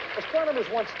 Astronomers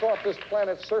once thought this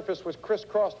planet's surface was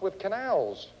crisscrossed with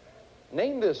canals.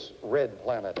 Name this red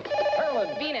planet.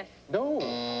 Carolyn. Venus. No.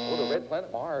 Oh, the red planet,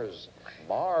 Mars.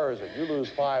 Mars, and you lose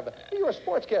 5. You're a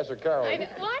sportscaster, Carolyn.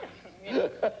 What?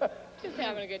 Just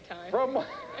having a good time. From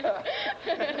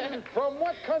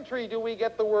what country do we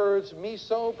get the words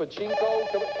miso, pachinko,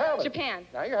 Carolyn? Japan.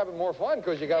 Now you're having more fun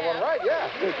because you got one right. Yeah,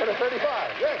 you got a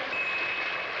 35. Yes.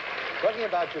 Talking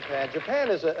about Japan, Japan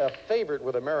is a favorite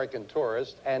with American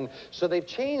tourists, and so they've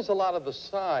changed a lot of the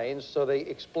signs so they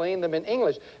explain them in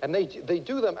English, and they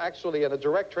do them actually in a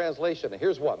direct translation.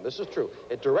 Here's one. This is true.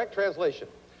 A direct translation.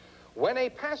 When a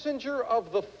passenger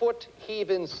of the foot heave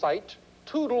in sight,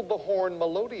 tootle the horn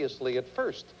melodiously at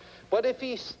first, but if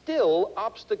he still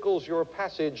obstacles your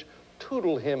passage,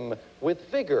 tootle him with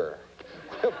vigor.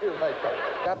 We'll be right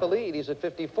back. Got the lead. He's at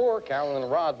 54. Carolyn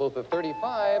and Rod both at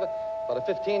 35. But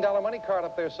a $15 money card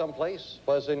up there someplace.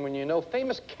 Buzz in when you know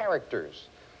famous characters.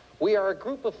 We are a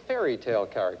group of fairy tale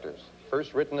characters,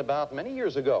 first written about many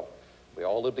years ago. We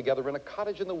all lived together in a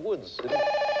cottage in the woods.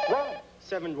 Rod.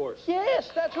 7 Dwarfs. Yes,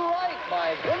 that's right.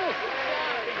 My goodness.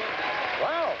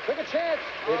 Wow, took a chance.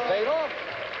 It paid off.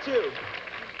 2.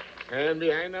 And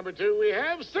behind number 2, we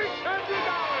have $600. $600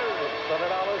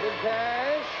 in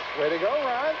cash. Way to go,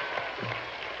 Rod.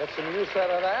 Get some use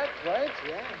out of that, right?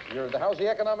 Yeah. How's the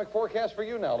economic forecast for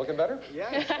you now? Looking better?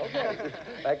 Yes. Okay.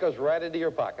 That goes right into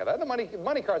your pocket. And the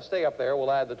money cards stay up there.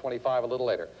 We'll add the 25 a little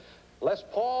later. Les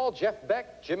Paul, Jeff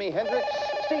Beck, Jimi Hendrix,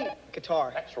 Steve. Guitar.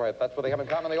 That's right. That's what they have in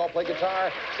common. They all play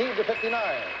guitar. Steve to 59.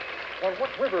 On what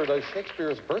river does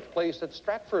Shakespeare's birthplace at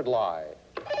Stratford lie?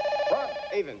 Rod.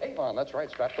 Avon. Avon, that's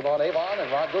right. Stratford on Avon,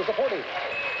 and Rod goes to 40.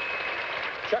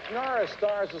 Chuck Norris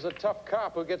stars as a tough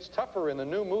cop who gets tougher in the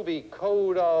new movie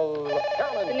Code of The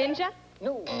Carolyn. ninja?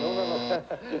 No.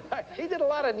 He did a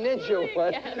lot of ninja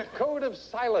ones. Yes. Code of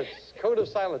Silence. Code of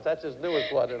Silence. That's his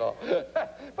newest one and all.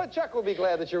 But Chuck will be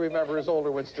glad that you remember his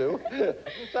older ones, too.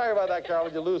 Sorry about that,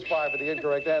 Carolyn. You lose 5 for the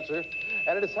incorrect answer.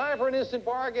 And it is time for an instant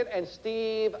bargain, and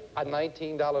Steve, a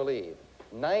 $19 lead.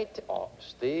 Oh,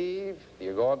 Steve,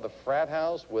 you're going to the frat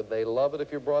house. Would they love it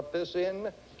if you brought this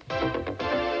in?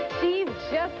 Steve,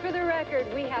 just for the record,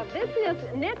 we have this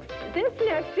next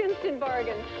instant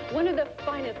bargain. One of the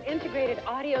finest integrated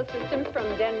audio systems from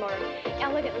Denmark.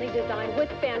 Elegantly designed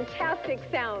with fantastic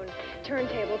sound.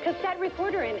 Turntable, cassette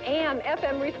recorder, and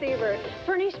AM/FM receiver.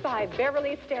 Furnished by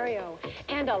Beverly Stereo.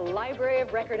 And a library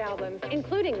of record albums,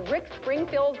 including Rick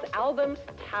Springfield's album,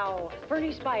 Tao.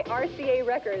 Furnished by RCA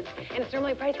Records. And it's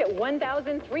normally priced at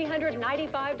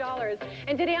 $1,395.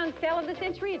 And today on Sale of the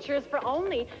Century, it's yours for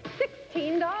only $16.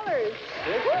 $16? Look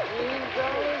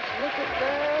at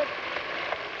that.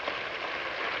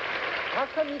 How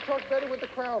come you talk better with the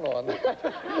crown on?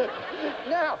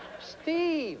 Now,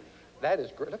 Steve, that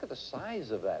is great. Look at the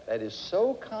size of that. That is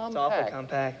so compact. It's awful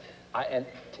compact. And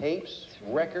tapes,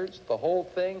 records, the whole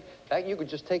thing. That you could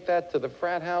just take that to the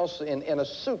frat house in a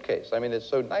suitcase. I mean, it's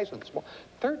so nice and small.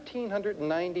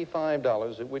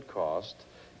 $1,395 it would cost,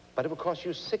 but it would cost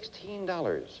you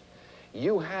 $16.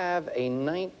 You have a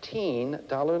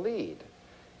 $19 lead.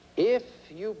 If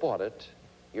you bought it,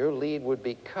 your lead would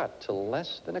be cut to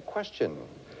less than a question.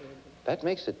 That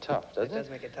makes it tough, doesn't it? It does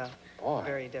make it tough. Boy.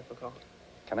 Very difficult.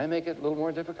 Can I make it a little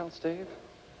more difficult, Steve?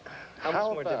 How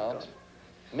much more difficult?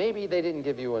 Maybe they didn't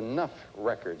give you enough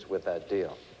records with that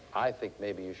deal. I think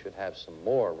maybe you should have some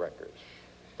more records.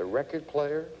 The record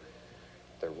player,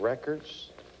 the records,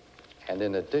 and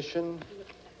in addition,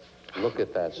 look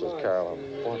at that, says Carolyn.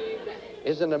 Boy,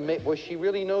 isn't amazing? Boy, she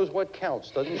really knows what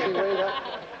counts, doesn't she, Rita?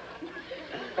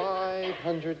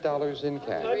 $500 in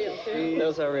cash.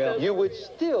 Those are real. You would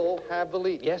still have the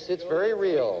lead. Yes, it's very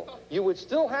real. You would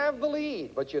still have the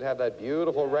lead, but you'd have that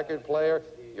beautiful record player.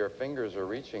 Your fingers are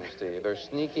reaching, Steve. They're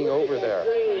sneaking over there.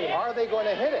 Are they going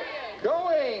to hit it?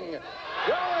 Going!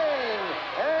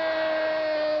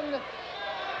 And...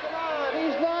 Come on,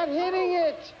 he's not hitting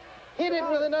it! Hit it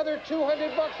with another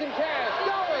 $200 in cash.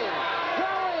 Going!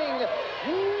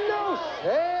 No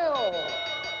sale!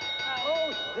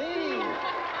 Oh, Steve!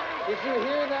 Did you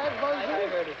hear that, buzzer? I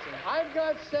heard it, too. I've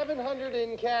got $700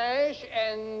 in cash,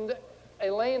 and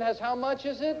Elaine has how much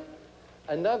is it?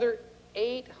 Another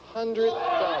 $800.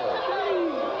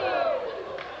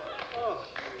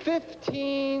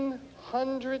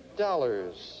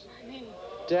 $1,500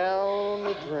 down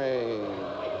the drain.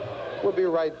 We'll be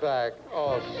right back.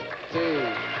 Oh,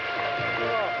 Steve.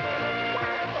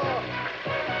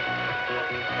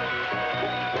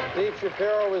 Steve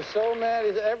Shapiro is so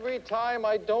mad. Every time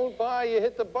I don't buy, you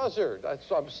hit the buzzer.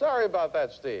 I'm sorry about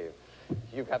that, Steve.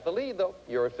 You got the lead, though.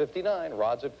 You're at 59.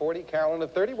 Rod's at 40. Carolyn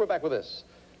at 30. We're back with this.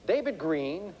 David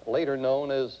Green, later known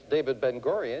as David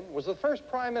Ben-Gurion, was the first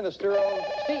prime minister of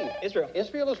Steve. Israel.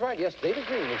 Israel is right. Yes, David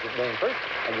Green is his name first.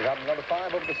 And you got another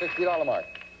 5 over the $60 mark.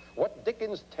 What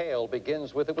Dickens' tale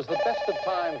begins with, it was the best of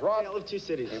times, Rod. Tale of Two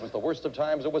Cities. It was the worst of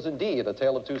times. It was indeed A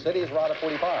Tale of Two Cities, Rod at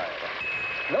 45.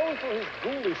 Known for his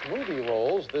ghoulish movie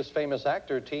roles, this famous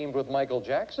actor teamed with Michael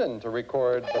Jackson to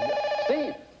record the...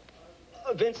 Steve.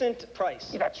 Vincent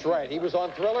Price. That's right. He was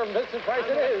on Thriller. Vincent Price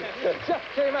it is. Just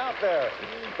came out there.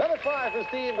 Another 5 for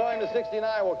Steve going to 69.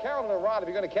 Well, Carolyn and Rod, if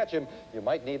you're going to catch him, you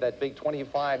might need that big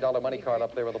 $25 money card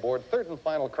up there on the board. Third and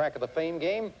final crack of the fame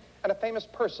game, and a famous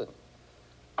person.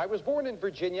 I was born in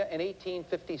Virginia in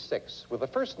 1856 with the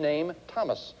first name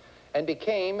Thomas, and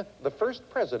became the first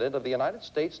president of the United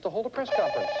States to hold a press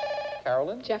conference.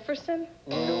 Carolyn? Jefferson?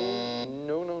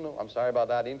 No. I'm sorry about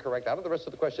that. Incorrect. Out of the rest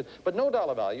of the question. But no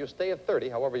dollar value. Stay at 30.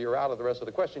 However, you're out of the rest of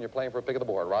the question. You're playing for a pick of the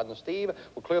board. Rod and Steve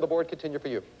will clear the board. Continue for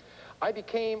you. I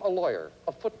became a lawyer,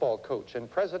 a football coach, and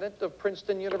president of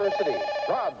Princeton University.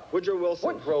 Rod. Woodrow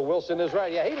Wilson. Woodrow Wilson is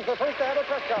right. Yeah, he was the first to have a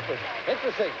press conference.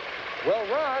 Interesting. Well,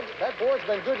 Rod, that board's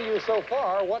been good to you so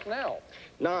far. What now?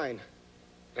 9.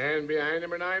 And behind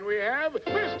number 9, we have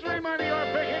Mystery Money or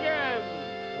Pick Again.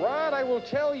 Rod, I will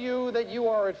tell you that you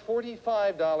are at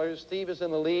 $45. Steve is in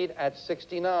the lead at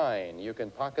 69. You can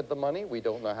pocket the money. We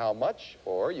don't know how much.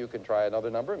 Or you can try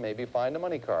another number and maybe find a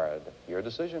money card. Your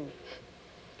decision.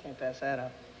 Can't pass that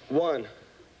up. 1.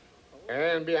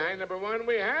 And behind number 1,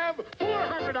 we have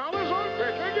 $400 on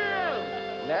Pick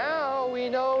Again. Now we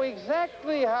know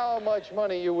exactly how much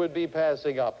money you would be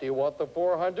passing up. Do you want the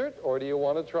 400 or do you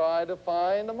want to try to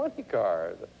find a money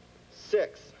card?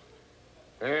 6.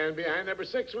 And behind number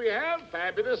 6, we have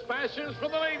fabulous fashions for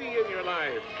the lady in your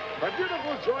life. A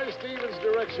beautiful Joy Stevens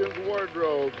Directions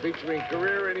wardrobe featuring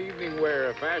career and evening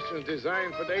wear. Fashions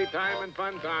designed for daytime and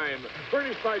fun time.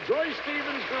 Furnished by Joy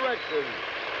Stevens Directions.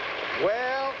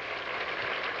 Well,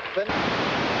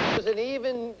 it's an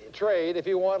even trade if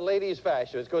you want ladies'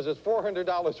 fashions, because it's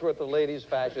 $400 worth of ladies'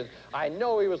 fashions. I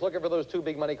know he was looking for those 2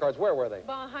 big money cards. Where were they?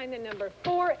 Behind the number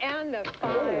 4 and the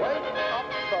 5. Right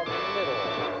up the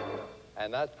middle.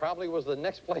 And that probably was the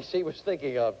next place he was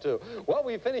thinking of, too. Well,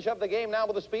 we finish up the game now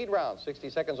with a speed round.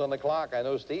 60 seconds on the clock. I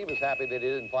know Steve is happy that he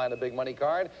didn't find a big money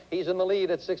card. He's in the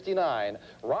lead at 69.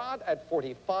 Rod at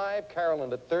 45.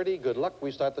 Carolyn at 30. Good luck.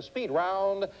 We start the speed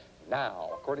round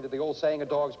now. According to the old saying, a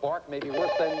dog's bark may be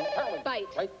worse than Carolyn. Bite.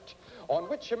 Right. On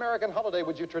which American holiday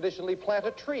would you traditionally plant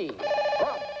a tree?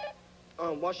 Rod.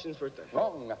 Washington's birthday.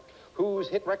 Wrong. Whose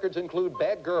hit records include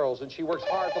Bad Girls and She Works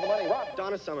Hard for the Money? Rod.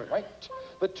 Donna Summer. Right.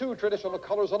 The 2 traditional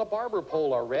colors on a barber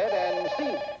pole are red and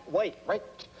Steve. White. Right.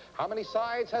 How many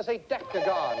sides has a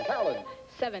decagon? Carolyn.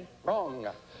 7. Wrong.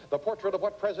 The portrait of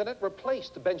what president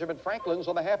replaced Benjamin Franklin's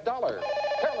on the $50?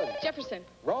 Carolyn. Jefferson.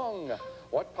 Wrong.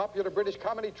 What popular British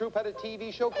comedy troupe had a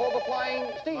TV show called The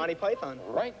Flying Steve? Monty Python.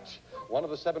 Right. One of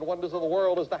the 7 wonders of the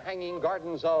world is the Hanging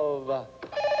Gardens of...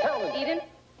 Carolyn. Eden.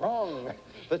 Wrong.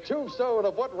 The tombstone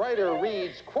of what writer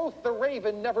reads, "Quoth the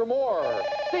raven nevermore"?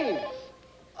 Steve.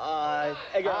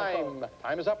 Edgar Allan Poe.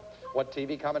 Time is up. What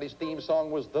TV comedy's theme song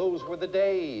was "Those Were the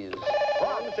Days"?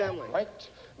 All in the Family. Right.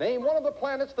 Name one of the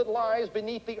planets that lies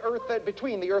beneath the Earth,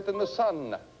 between the Earth and the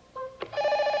Sun.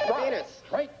 Venus.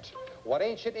 Right. What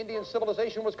ancient Indian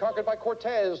civilization was conquered by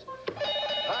Cortez?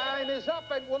 Time is up,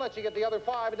 and we'll let you get the other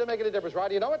 5. It doesn't make any difference, Rod.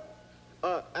 Do you know it?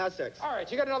 Aztecs. All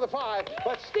right, you got another 5,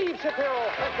 but Steve Shapiro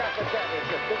has got the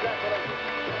championship. Congratulations.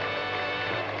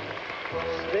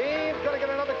 Steve's going to get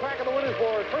another crack at the winner's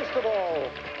board. First of all,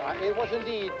 it was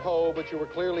indeed Poe, but you were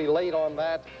clearly late on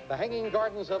that. The Hanging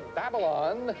Gardens of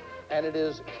Babylon, and it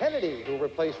is Kennedy who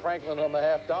replaced Franklin on the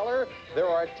 $50. There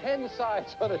are 10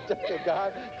 sides on a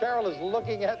decagon. Carol is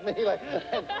looking at me like,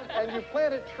 and you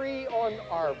plant a tree on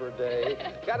Arbor Day.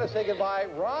 Got to say goodbye.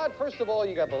 Rod, first of all,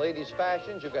 you got the ladies'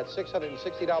 fashions. You've got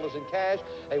 $660 in cash.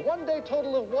 A one-day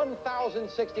total of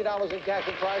 $1,060 in cash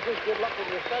and prizes. Good luck with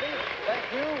your studies. Thank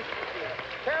you.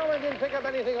 Carolyn didn't pick up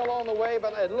anything along the way,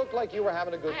 but it looked like you were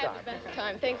having a good time. I had the best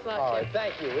time. Thanks a lot, All Jim. right,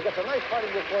 thank you. We got some nice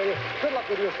party gift for you. Good luck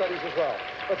with your studies as well.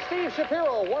 But Steve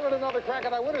Shapiro wanted another crack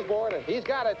at our winner's board, and he's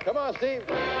got it. Come on, Steve.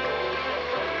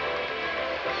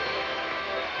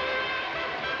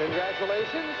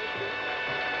 Congratulations.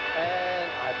 And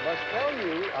I must tell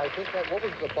you, I think that what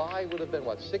was the buy would have been,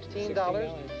 what, $16?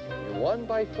 You won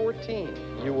by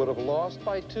 14. You would have lost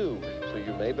by 2. So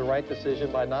you made the right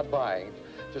decision by not buying.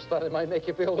 Just thought it might make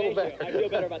you feel a little better. I feel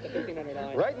better about the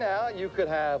 $1,500. Right now, you could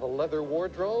have a leather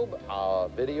wardrobe, a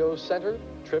video center,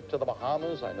 trip to the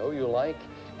Bahamas, I know you like.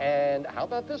 And how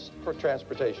about this for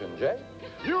transportation, Jay?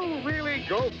 You'll really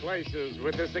go places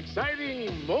with this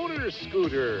exciting motor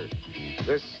scooter.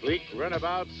 This sleek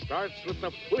runabout starts with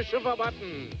the push of a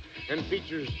button and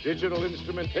features digital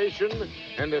instrumentation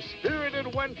and a spirited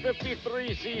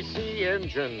 153cc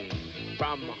engine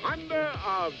from Honda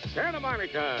of Santa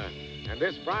Monica. And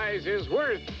this prize is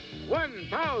worth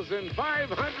 $1,548.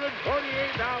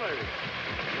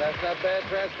 That's not bad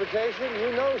transportation.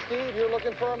 You know, Steve, you're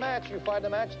looking for a match. You find a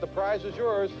match, the prize is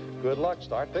yours. Good luck.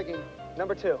 Start picking.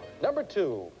 Number 2. Number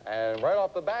 2. And right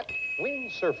off the bat,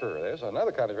 windsurfer. There's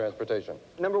another kind of transportation.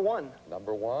 Number 1.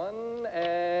 Number 1.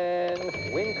 And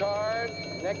win card.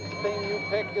 Next thing you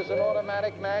pick is an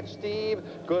automatic match, Steve.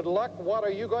 Good luck. What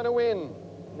are you going to win?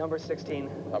 Number 16.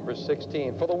 Number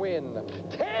 16 for the win.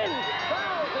 $10,000 in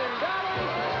cash!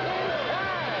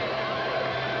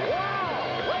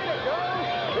 Wow! Way to go,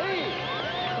 Steve!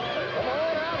 Come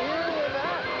on out here with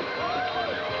that.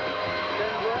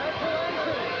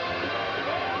 Congratulations!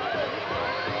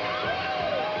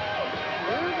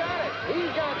 You got it.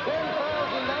 He's got $10,000.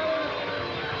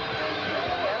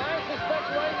 And I suspect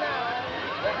right now,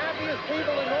 the happiest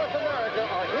people in North America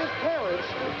are his parents,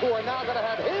 who are now going to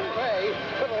have him pay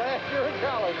for the last year in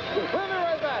college. We'll be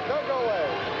right back. Don't go away.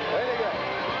 Way to go.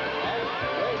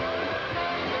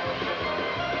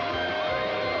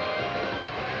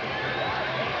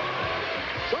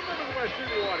 Some members of our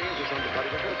studio audience is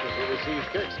undercutting the business. It is Reese's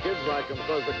Kicks. Kids like them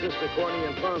because they're crispy, corny,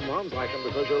 and fun. Moms like them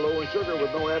because they're low in sugar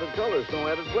with no added colors, no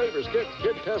added flavors. Kicks,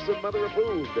 kid tested, mother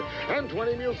approved. And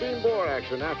 20 Multine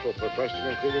Borax are natural for freshening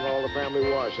and cleaning all the family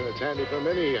wash, and it's handy for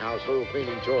many household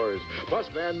cleaning chores. Plus,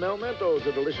 Van Melmentos,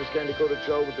 a delicious candy-coated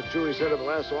shell with the chewy scent that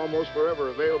lasts almost forever,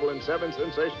 available in 7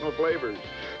 sensational flavors.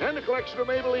 And a collection of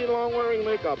Maybelline long-wearing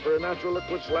makeup for natural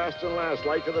liquids last and last,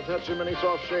 light to the touch in many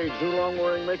soft shades. New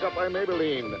long-wearing makeup by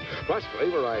Maybelline. Plus,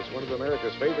 Flavor Ice, one of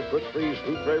America's favorite quick-freeze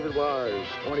fruit-flavored bars.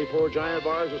 24 giant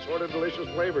bars, assorted delicious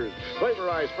flavors. Flavor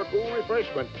Ice for cool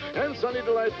refreshment. And Sunny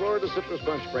Delight Florida Citrus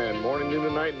Punch brand. Morning, noon,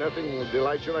 and night, nothing will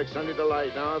delight you like Sunny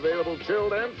Delight. Now available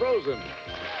chilled and frozen.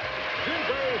 Jim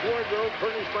Ferry's wardrobe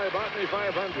furnished by Botany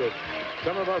 500.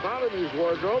 Summer Bartholomew's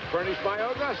wardrobe furnished by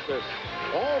Augustus.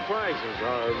 All prices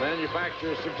are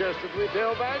manufacturer's suggested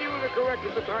retail value and are correct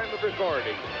at the time of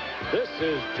recording. This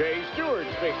is Jay Stewart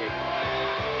speaking.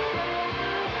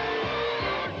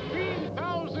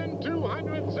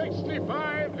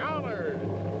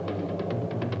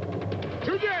 $3,265.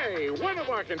 Today, one of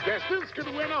our contestants could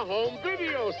win a home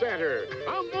video center,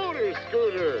 a motor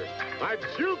scooter, a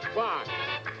jukebox,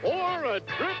 or a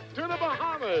trip to the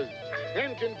Bahamas,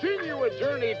 and continue a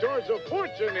journey towards a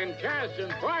fortune in cash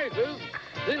and prizes,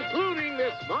 including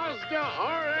this Mazda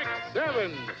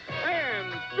RX-7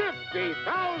 and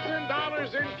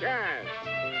 $50,000 in cash.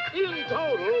 In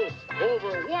total,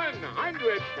 over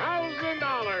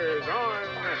 $100,000 on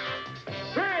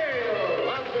Sale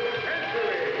of the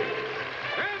Century.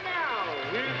 And now,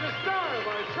 here's the star of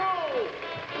our show,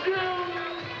 Jim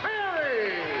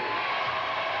Perry.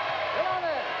 Hello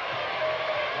there.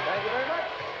 Thank you very much.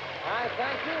 Hi,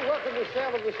 thank you. Welcome to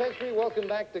Sale of the Century. Welcome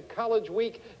back to College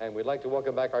Week. And we'd like to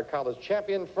welcome back our college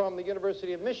champion from the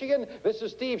University of Michigan. This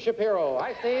is Steve Shapiro.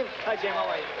 Hi, Steve. Hi, Jim. How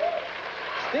are you?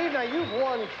 Steve, now you've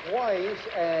won twice,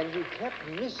 and you kept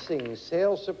missing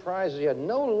sales surprises. You had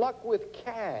no luck with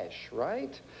cash,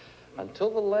 right? Until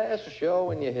the last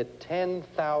show, and you hit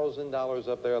 $10,000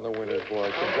 up there on the winner's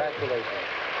board. Congratulations.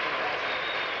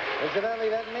 Incidentally,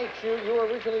 that makes you were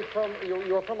originally from,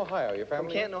 you were from Ohio, your family?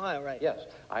 From Canton, Ohio, right. Yes.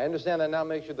 I understand that now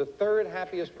makes you the third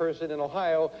happiest person in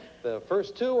Ohio. The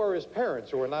first two are his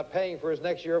parents, who are not paying for his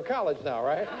next year of college now,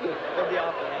 right? They'll be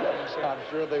awfully happy, I'm sure. I'm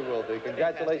sure they will be.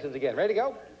 Congratulations again. Ready to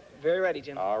go? Very ready,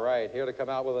 Jim. All right. Here to come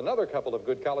out with another couple of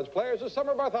good college players is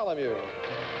Summer Bartholomew.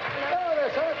 Hello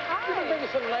there, Summer. You've been bringing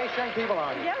some nice young people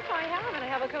on. Yes, I have, and I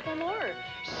have a couple more.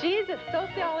 She's a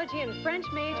sociology and French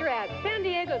major at San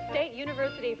Diego State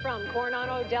University from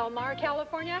Coronado Del Mar,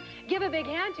 California. Give a big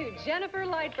hand to Jennifer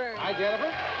Lightburn. Hi, Jennifer.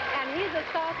 And he's a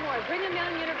sophomore, Brigham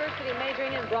Young University,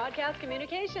 majoring in broadcast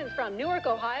communications from Newark,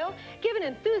 Ohio. Give an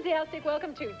enthusiastic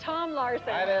welcome to Tom Larson.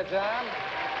 Hi there, Tom.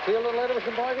 See you a little later with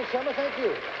some bargains, Summer. Thank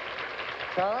you.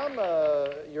 Tom,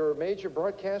 your major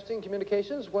broadcasting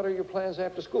communications. What are your plans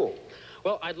after school?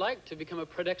 Well, I'd like to become a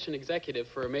production executive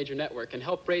for a major network and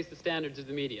help raise the standards of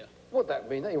the media. What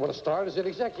that mean? You want to start as an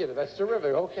executive? That's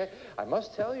terrific. Okay. I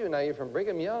must tell you, now you're from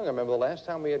Brigham Young. I remember the last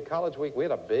time we had College Week, we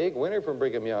had a big winner from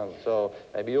Brigham Young. So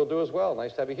maybe you'll do as well.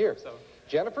 Nice to have you here. So.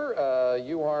 Jennifer,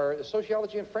 you are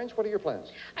sociology and French. What are your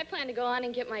plans? I plan to go on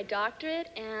and get my doctorate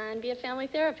and be a family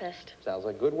therapist. Sounds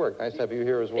like good work. Nice to have you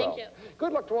here as well. Thank you.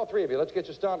 Good luck to all three of you. Let's get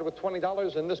you started with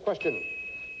 $20 in this question.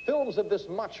 Films of this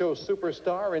macho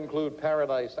superstar include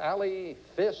Paradise Alley,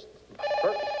 Fist,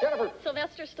 Jennifer.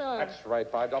 Sylvester Stallone. That's right.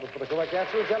 $5 for the correct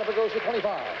answer. Jennifer goes to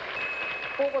 25.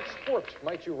 For what sport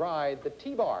might you ride the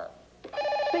T-bar?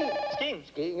 Steve. Skiing.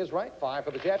 Skiing is right. 5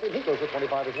 for the champion. He goes to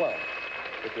 25 as well.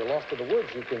 If you're lost in the woods,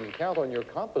 you can count on your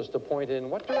compass to point in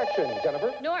what direction,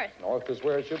 Jennifer? North. North is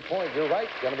where it should point. You're right.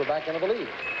 Jennifer back into the lead.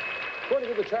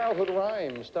 According to the childhood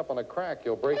rhyme, step on a crack,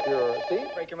 you'll break your... Steve?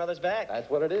 Break your mother's back. That's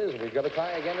what it is. We've got a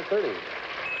tie again at 30.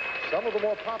 Some of the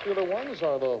more popular ones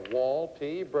are the wall,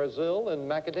 pea, Brazil, and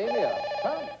macadamia.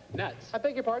 Tom? Nuts. I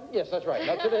beg your pardon? Yes, that's right.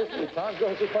 Nuts it is. Tom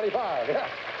goes to 25. Yeah.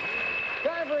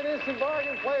 Time for an instant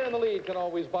bargain. Player in the lead can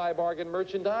always buy bargain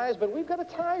merchandise, but we've got a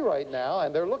tie right now,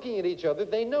 and they're looking at each other.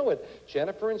 They know it.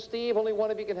 Jennifer and Steve, only one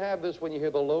of you can have this when you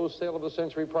hear the low sale of the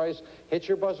century price. Hit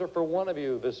your buzzer for one of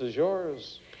you. This is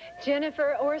yours.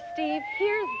 Jennifer or Steve,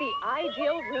 here's the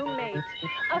ideal roommate.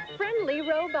 A friendly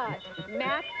robot,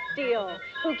 Max Steel,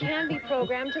 who can be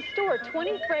programmed to store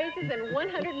 20 phrases and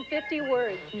 150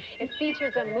 words. It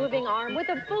features a moving arm with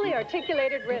a fully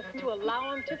articulated wrist to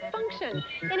allow him to function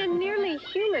in a nearly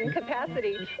human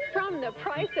capacity from the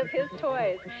price of his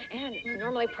toys. And it's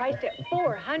normally priced at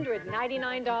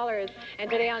 $499.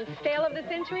 And today on Sale of the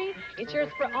Century, it's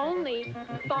yours for only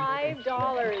 $5.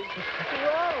 Whoa!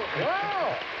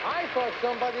 Wow! I thought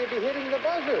somebody would be hitting the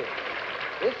buzzer.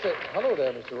 Hello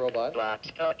there, Mr. Robot.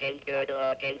 Box talking, good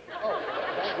looking. Oh,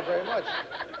 thank you very much.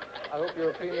 I hope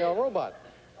you're a female robot.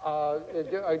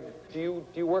 Do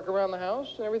you work around the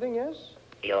house and everything, yes?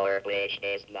 Your wish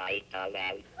is my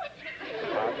command.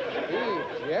 Steve,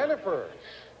 Jennifer,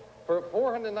 for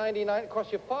 $499, it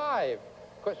costs you $5.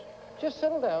 Just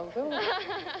settle down, settle down.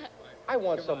 I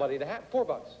want somebody to have $4.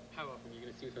 How often are you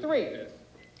going to see something $3. like this?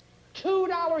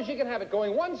 $2 you can have it.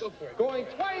 Going once, going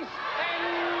twice,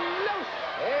 and no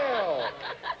sale.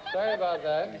 Sorry about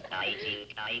that. I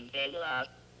think I'm in love.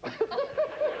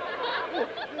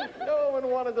 No one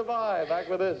wanted to buy. Back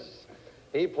with this.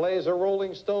 He plays a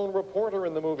Rolling Stone reporter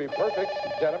in the movie Perfect.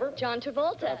 Jennifer? John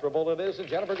Travolta. John Travolta it is, and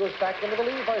Jennifer goes back into the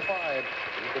lead by 5.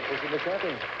 He's been pushing the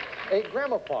champion. A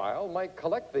gramophile might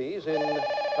collect these in,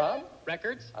 Tom?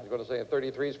 Records? I was going to say in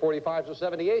 33s, 45s, or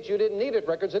 78s. You didn't need it.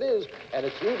 Records it is, and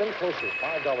it's even closer.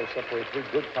 $5 separates 3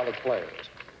 good college players.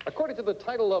 According to the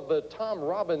title of the Tom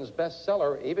Robbins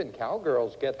bestseller, even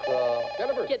cowgirls get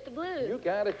Jennifer. Get the blues. You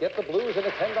got it. Get the blues and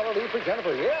a $10 lead for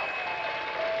Jennifer. Yeah.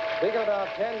 Speaking about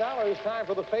 $10, time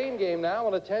for the fame game now,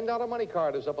 and a $10 money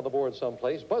card is up on the board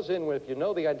someplace. Buzz in if you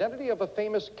know the identity of a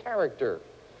famous character.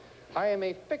 I am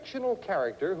a fictional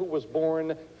character who was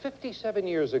born 57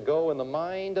 years ago in the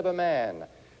mind of a man.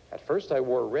 At first, I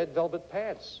wore red velvet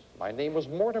pants. My name was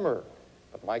Mortimer.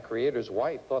 But my creator's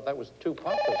wife thought that was too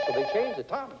pompous, so they changed it.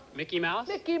 Tom? Mickey Mouse?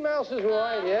 Mickey Mouse is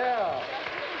right, yeah.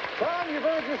 Tom, you've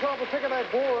earned yourself a pick of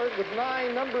that board with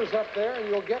 9 numbers up there, and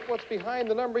you'll get what's behind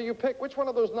the number you pick. Which one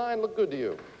of those 9 look good to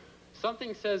you?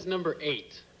 Something says number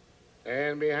 8.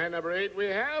 And behind number 8, we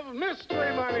have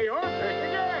mystery money, or pick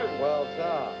again. Well,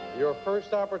 Tom, your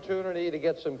first opportunity to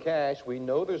get some cash. We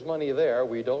know there's money there.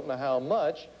 We don't know how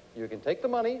much. You can take the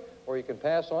money, or you can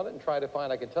pass on it and try to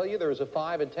find. I can tell you there is a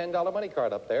 $5 and $10 money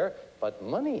card up there, but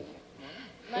money.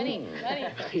 Money.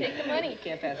 Take the money.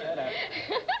 Can't pass that out.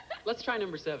 Let's try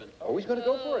number 7. Always going to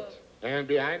go for it. And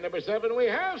behind number 7, we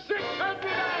have $600. Now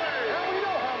we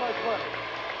know how much money.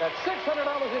 That's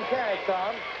 $600 in cash,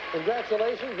 Tom.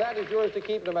 Congratulations. That is yours to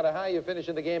keep no matter how you finish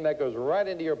in the game. That goes right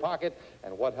into your pocket.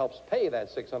 And what helps pay that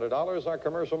 $600 are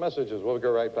commercial messages. We'll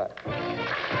go right back.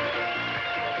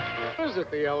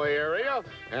 Visit the LA area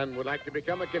and would like to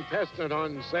become a contestant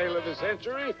on Sale of the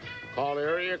Century, call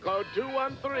area code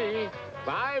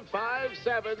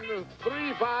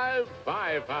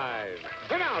 213-557-3555.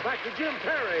 And now back to Jim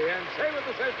Perry and Sale of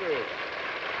the Century.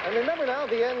 And remember now,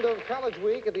 the end of college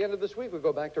week, at the end of this week, we'll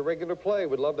go back to regular play.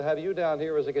 We'd love to have you down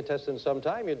here as a contestant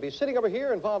sometime. You'd be sitting over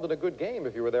here involved in a good game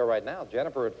if you were there right now.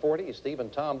 Jennifer at 40, Steve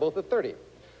and Tom both at 30.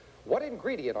 What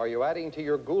ingredient are you adding to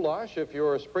your goulash if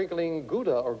you're sprinkling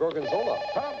Gouda or Gorgonzola?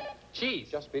 Tom? Cheese.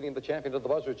 Just beating the champion of the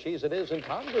buzzer, cheese it is, and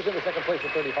Tom goes into second place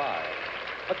at 35.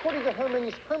 According to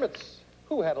Herman's Hermits,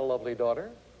 who had a lovely daughter?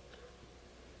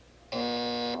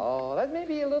 Oh, that may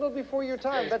be a little before your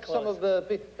time. That's close. some of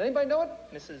the... Anybody know it?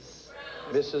 Mrs.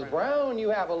 Brown, you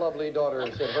have a lovely daughter,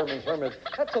 said Herman's Hermits.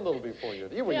 That's a little before you.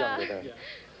 You were younger then. Yeah.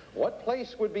 What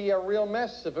place would be a real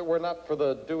mess if it were not for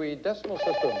the Dewey Decimal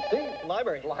System? Steve?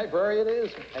 Library. Library it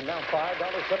is. And now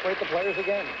 $5 separate the players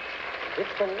again.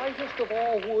 It's the lightest of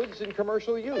all woods in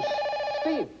commercial use.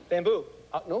 Steve? Bamboo.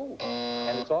 No.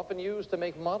 And it's often used to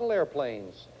make model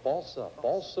airplanes. Balsa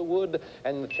wood.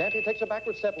 And the champion takes a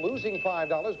backward step, losing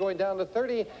 $5, going down to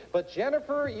 30. But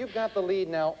Jennifer, you've got the lead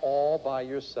now all by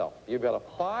yourself. You've got a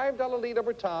 $5 lead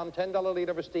over Tom, $10 lead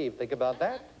over Steve. Think about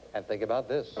that, and think about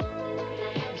this.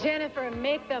 Jennifer,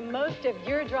 make the most of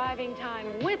your driving time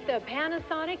with the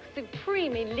Panasonic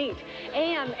Supreme Elite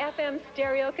AM/FM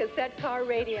stereo cassette car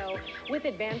radio with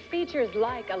advanced features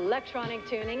like electronic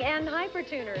tuning and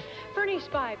hypertuner,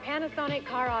 furnished by Panasonic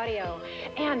Car Audio,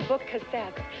 and book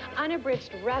cassettes,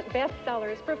 unabridged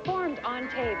bestsellers performed on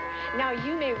tape. Now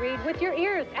you may read with your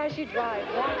ears as you drive,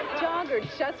 walk, jog, or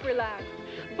just relax.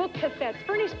 Book cassettes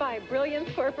furnished by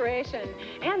Brilliance Corporation.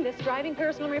 And this driving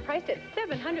personally priced at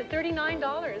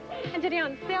 $739. And today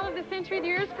on Sale of the Century,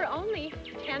 they're yours for only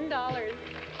 $10.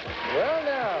 Well,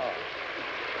 now,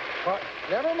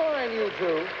 never mind you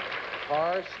two.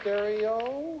 Car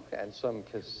stereo and some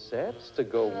cassettes to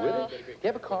go with it. Do you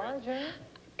have a car, Jan?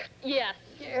 Yes.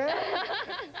 Yeah.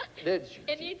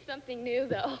 It needs something new,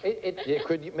 though.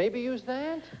 Could you maybe use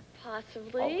that?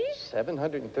 Possibly. Oh,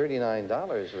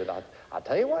 $739. I'll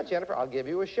tell you what, Jennifer, I'll give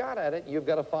you a shot at it. You've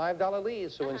got a $5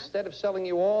 lead, so instead of selling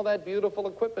you all that beautiful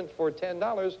equipment for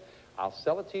 $10, I'll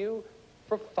sell it to you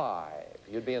for $5.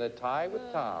 You'd be in a tie with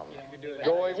Tom.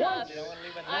 Going once,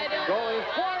 going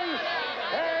twice,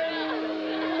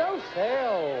 and no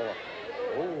sale.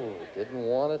 Oh, didn't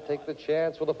want to take the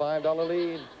chance with a $5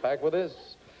 lead. Back with this.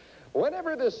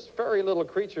 Whenever this furry little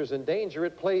creature's in danger,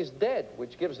 it plays dead,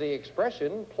 which gives the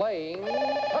expression playing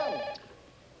Tom.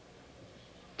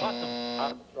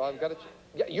 Possum. I've got to...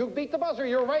 Yeah, you beat the buzzer.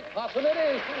 You're right. Possum it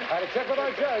is. I had to check with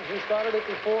our judge. You started it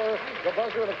before the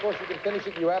buzzer, and of course you can finish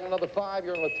it. You add another 5.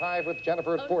 You're in the tie with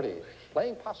Jennifer at 40.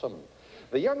 Playing possum.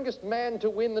 The youngest man to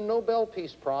win the Nobel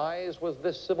Peace Prize was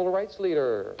this civil rights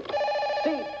leader.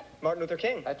 Steve. Martin Luther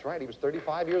King. That's right. He was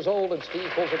 35 years old, and Steve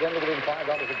pulls again to within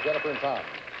 $5 of Jennifer and Tom.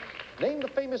 Name the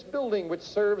famous building which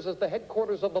serves as the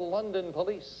headquarters of the London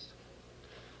police.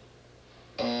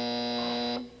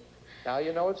 Now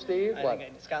you know it, Steve? I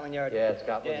think Scotland Yard. Yeah,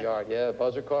 Scotland Yard. Yeah,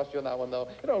 buzzer cost you on that one, though.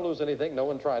 You don't lose anything. No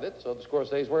one tried it, so the score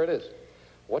stays where it is.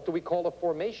 What do we call a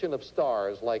formation of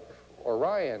stars like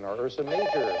Orion or Ursa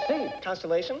Major? Steve?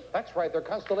 Constellation? That's right. They're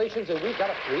constellations, and we've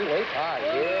got a 3-way tie.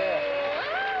 Yeah.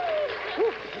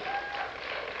 Woo.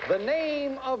 The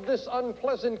name of this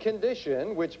unpleasant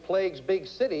condition which plagues big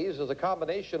cities is a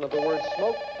combination of the word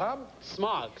smoke, Tom?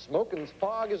 Smog. Smoke and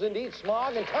fog is indeed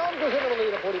smog, and Tom goes into the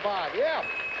lead at 45. Yeah.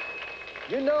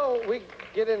 You know, we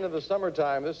get into the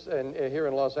summertime, and here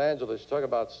in Los Angeles, talk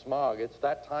about smog. It's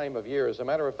that time of year. As a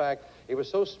matter of fact, it was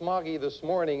so smoggy this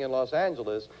morning in Los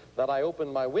Angeles that I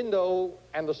opened my window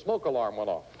and the smoke alarm went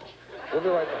off. We'll be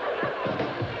right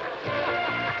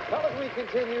back. College Week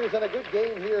continues, and a good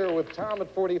game here with Tom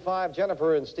at 45,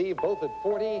 Jennifer and Steve both at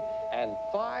 40, and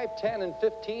 $5, $10, and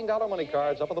 $15 money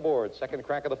cards up on the board. Second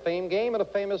crack of the fame game and a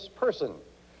famous person.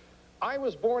 I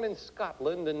was born in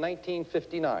Scotland in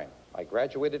 1959. I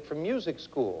graduated from music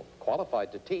school,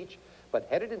 qualified to teach, but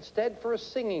headed instead for a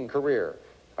singing career.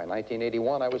 By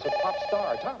 1981, I was a pop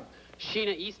star. Tom?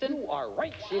 Sheena Easton? You are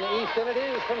right. Sheena Easton it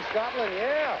is from Scotland,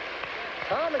 yeah.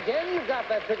 Tom, again, you've got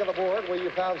that pick of the board where you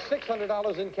found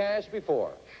 $600 in cash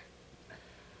before.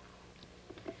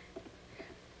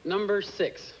 Number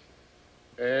 6.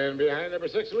 And behind number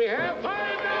 6, we have $5. $5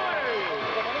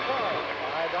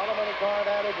 money card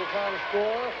added to Tom's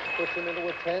score, puts him into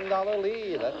a $10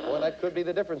 lead. That could be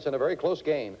the difference in a very close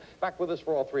game. Back with us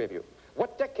for all three of you.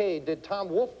 What decade did Tom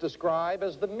Wolfe describe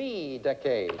as the me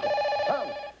decade? Tom?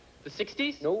 The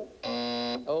 60s? No.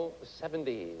 Oh, the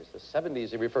 70s. The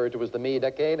 70s he referred to as the me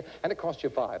decade, and it cost you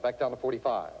 5. Back down to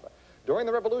 45. During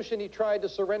the Revolution, he tried to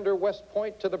surrender West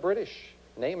Point to the British.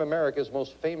 Name America's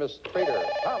most famous traitor.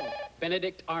 Tom?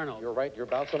 Benedict Arnold. You're right. You're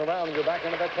bouncing around, and you're back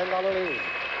into that $10 lead.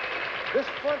 This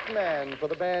front man for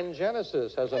the band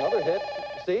Genesis has another hit.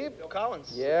 Steve? Phil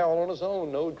Collins. Yeah, all on his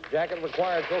own. No jacket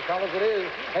required. Phil Collins it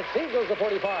is. And Steve goes to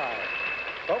 45.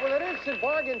 But with an instant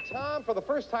bargain, Tom, for the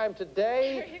first time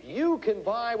today, you can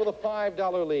buy with a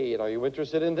 $5 lead. Are you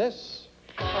interested in this?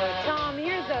 Tom,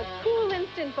 here's a cool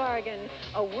instant bargain.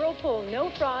 A Whirlpool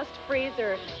no-frost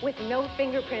freezer with no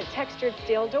fingerprint textured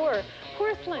steel door,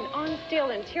 porcelain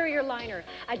on-steel interior liner,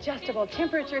 adjustable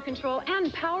temperature control,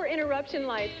 and power interruption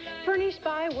lights, furnished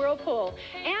by Whirlpool.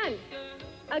 And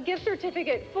a gift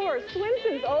certificate for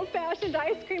Swenson's old-fashioned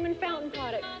ice cream and fountain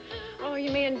products. Oh,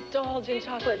 you may indulge in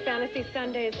chocolate fantasy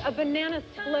sundaes, a banana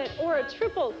split, or a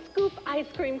triple scoop ice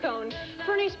cream cone,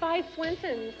 furnished by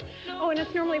Swenson's. Oh, and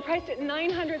it's normally priced at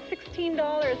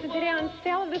 $916. And today on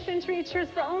Sale of the Century, it's yours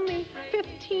for only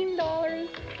 $15. Oh,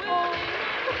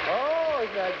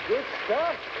 isn't that good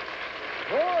stuff?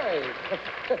 Boy,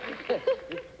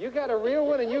 you got a real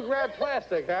one and you grab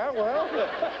plastic, huh? Well,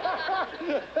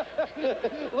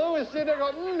 Lou is sitting there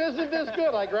going, isn't this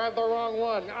good? I grabbed the wrong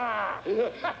one. Ah.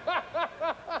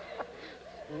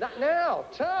 Not now,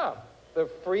 Tom, the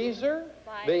freezer,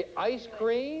 the ice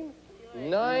cream,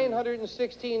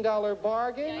 $916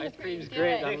 bargain. Ice cream's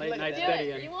great on late night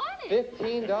studying. You want it?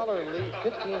 $15 lead,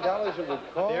 $15 it would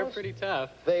cost. They're pretty tough.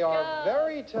 They are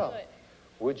very tough.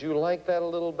 Would you like that a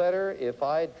little better if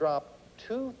I drop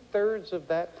 2/3 of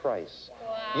that price?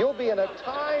 Wow. You'll be in a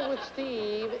tie with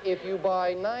Steve if you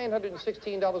buy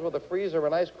 $916 worth of freezer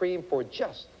and ice cream for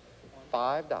just $5.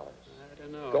 I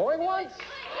don't know. Going once,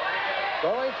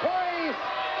 going twice,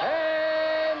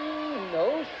 and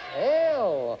no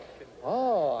sale.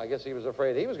 Oh, I guess he was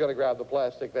afraid he was going to grab the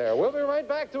plastic there. We'll be right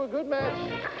back to a good match.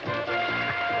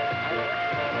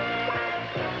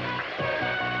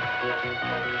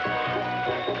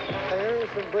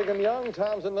 From Brigham Young,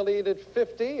 Tom's in the lead at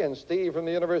 50, and Steve from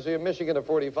the University of Michigan at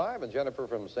 45, and Jennifer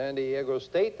from San Diego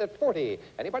State at 40.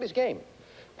 Anybody's game.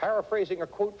 Paraphrasing a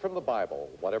quote from the Bible,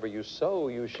 whatever you sow,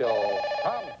 you shall...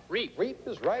 Tom? Reap. Reap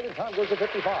is right, and Tom goes to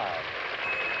 55.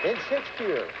 In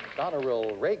Shakespeare,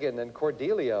 Goneril, Regan, and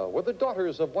Cordelia were the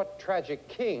daughters of what tragic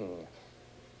king?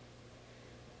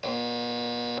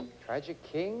 Tragic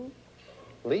king?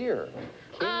 Lear.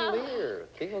 King Lear.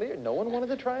 King Lear. No one wanted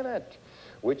to try that.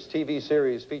 Which TV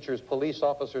series features police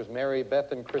officers Mary,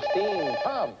 Beth, and Christine?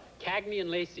 Tom? Cagney and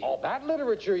Lacey. Oh, that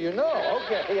literature you know.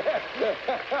 Okay, yes.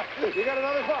 You got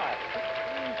another 5.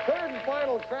 Third and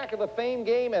final crack of the fame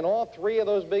game, and all 3 of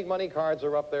those big money cards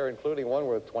are up there, including one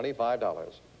worth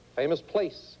 $25. Famous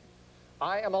place.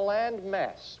 I am a land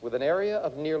mass with an area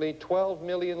of nearly 12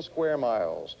 million square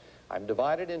miles. I'm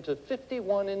divided into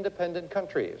 51 independent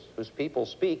countries whose people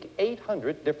speak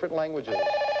 800 different languages.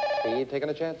 Steve, taking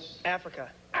a chance? Africa.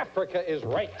 Africa is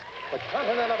right. The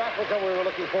continent of Africa we were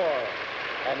looking for.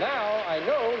 And now I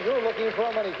know you're looking for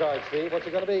a money card, Steve. What's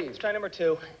it going to be? Let's try number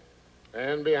 2.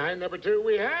 And behind number 2,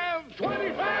 we have $25.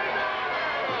 Big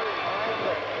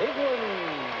one.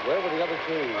 Where were the other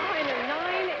 2? And a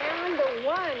 9 and a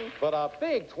 1. But a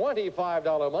big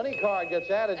 $25 money card gets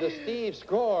added to Steve's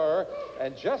score.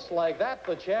 And just like that,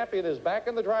 the champion is back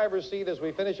in the driver's seat as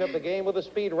we finish up the game with a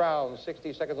speed round.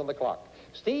 60 seconds on the clock.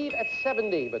 Steve at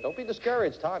 70, but don't be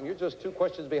discouraged, Tom. You're just 2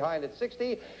 questions behind at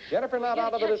 60. Jennifer not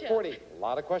out of it at 40. A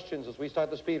lot of questions as we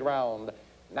start the speed round.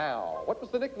 Now, what was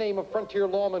the nickname of frontier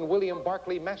lawman William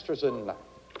Barclay Masterson?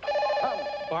 Tom.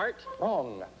 Bart?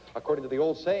 Wrong. According to the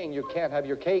old saying, you can't have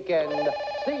your cake and...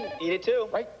 Steve. Eat it too.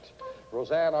 Right.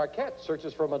 Roseanne Arquette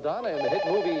searches for Madonna in the hit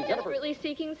movie Jennifer. Desperately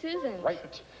Seeking Susan.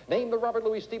 Right. Name the Robert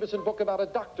Louis Stevenson book about a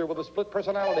doctor with a split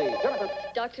personality. Jennifer.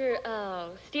 Dr.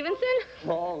 Stevenson?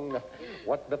 Wrong.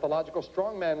 What mythological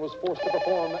strongman was forced to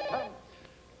perform? Tom.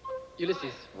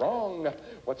 Ulysses. Wrong.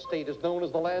 What state is known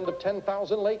as the land of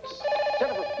 10,000 lakes?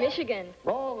 Jennifer. Michigan.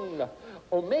 Wrong.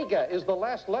 Omega is the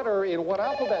last letter in what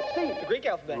alphabet? Steve. The Greek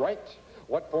alphabet. Right.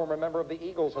 What former member of the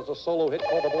Eagles has a solo hit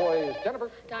called The Boys? Jennifer.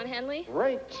 Don Henley.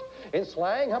 Right. In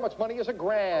slang, how much money is a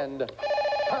grand?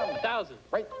 Tom. 1,000.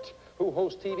 Right. Who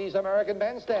hosts TV's American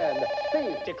Bandstand?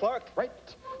 Steve. Dick Clark. Right.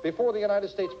 Before the United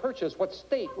States purchase, what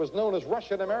state was known as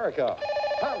Russian America?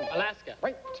 Tom. Alaska.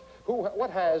 Right. What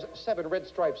has 7 red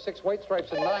stripes, 6 white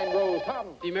stripes, and 9 rows?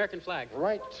 Tom. The American flag.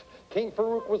 Right. King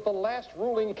Farouk was the last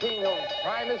ruling king of...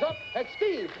 Time is up, and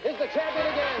Steve is the champion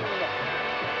again.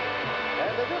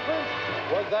 And the difference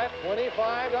was that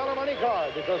 $25 money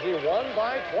card because he won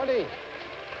by 20.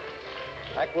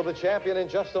 Back with the champion in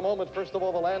just a moment. First of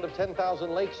all, the land of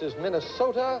 10,000 lakes is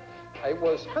Minnesota. It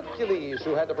was Hercules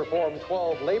who had to perform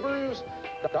 12 labors.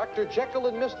 Dr. Jekyll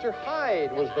and Mr.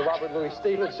 Hyde was the Robert Louis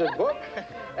Stevenson book.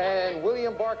 And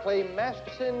William Barclay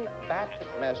Masterson, Bat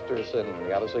Masterson. We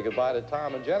got to say goodbye to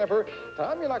Tom and Jennifer.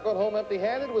 Tom, you're not going home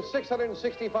empty-handed with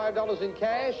 $665 in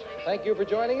cash. Thank you for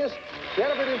joining us.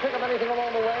 Jennifer didn't pick up anything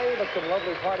along the way, but some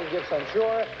lovely party gifts, I'm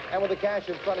sure. And with the cash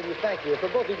in front of you, thank you. For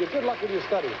both of you, good luck with your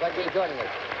studies. Thank you for joining us.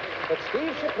 But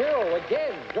Steve Shapiro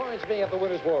again joins me at the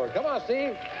winner's board. Come on,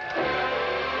 Steve.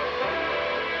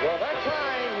 Well, that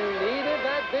time you needed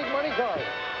that big money card.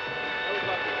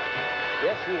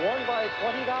 Yes, you won by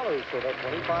 $20, so that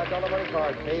 $25 money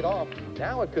card paid off.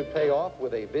 Now it could pay off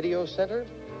with a video center,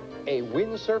 a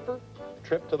windsurfer, a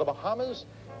trip to the Bahamas,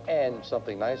 and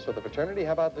something nice for the fraternity.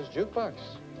 How about this jukebox?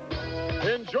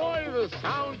 Enjoy the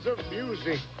sounds of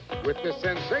music with the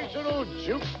sensational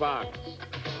jukebox.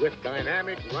 With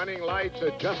dynamic running lights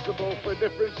adjustable for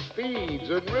different speeds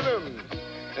and rhythms.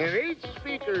 And 8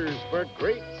 speakers for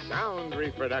great sound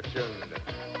reproduction.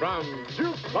 From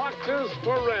Jukeboxes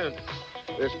for Rent.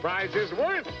 This prize is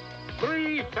worth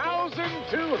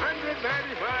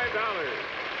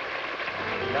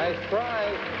 $3,295. Nice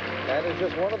prize. That is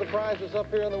just one of the prizes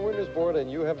up here on the winner's board, and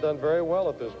you have done very well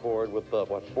at this board with,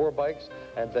 4 bikes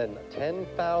and then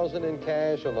 $10,000 in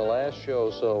cash on the last show.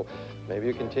 So maybe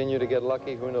you continue to get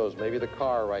lucky. Who knows? Maybe the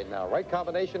car right now. Right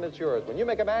combination, it's yours. When you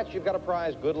make a match, you've got a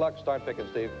prize. Good luck. Start picking,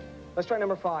 Steve. Let's try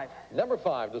number 5. Number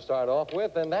 5 to start off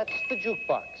with, and that's the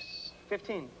jukebox.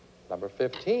 15. Number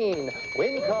 15,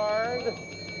 win card.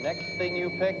 Next thing you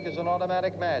picked is an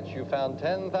automatic match. You found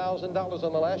 $10,000 on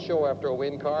the last show after a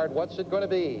win card. What's it going to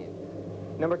be?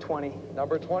 Number 20.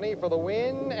 Number 20 for the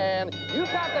win, and you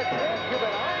got the trip. You've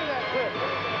been eyeing that trip.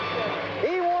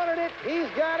 He wanted it, he's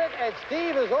got it, and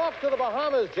Steve is off to the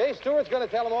Bahamas. Jay Stewart's going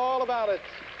to tell him all about it.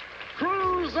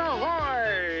 Cruise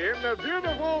ahoy in the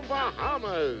beautiful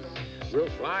Bahamas. We'll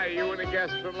fly you and a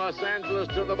guest from Los Angeles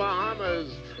to the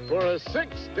Bahamas for a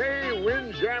 6-day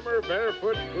Windjammer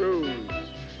barefoot cruise.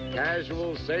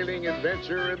 Casual sailing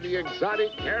adventure in the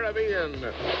exotic Caribbean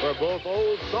for both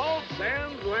old salts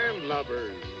and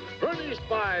landlubbers. Furnished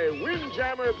by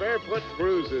Windjammer Barefoot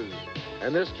Cruises.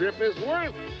 And this trip is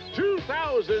worth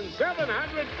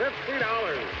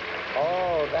 $2,750.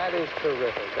 Oh, that is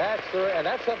terrific. And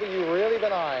that's something you've really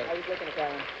been eyeing. I was looking at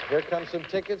that one. Here come some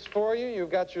tickets for you.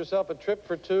 You've got yourself a trip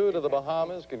for two to the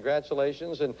Bahamas.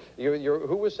 Congratulations. And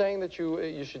who was saying that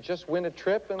you should just win a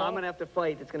trip? And I'm gonna have to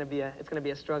fight. It's gonna be a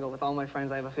struggle with all my friends.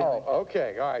 I have a feeling. Oh,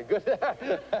 okay. All right. Good.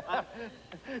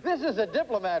 This is a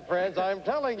diplomat, friends. I'm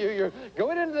telling you, you're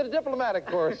going into the diplomatic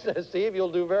course, Steve.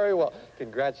 You'll do very well.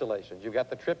 Congratulations. You've got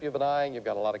the trip you've been eyeing. You've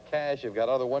got a lot of cash. You've got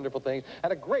other wonderful things.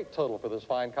 And a great total for this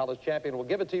fine college champion. We'll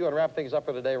give it to you and wrap things up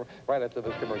for today right after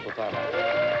this commercial timeout.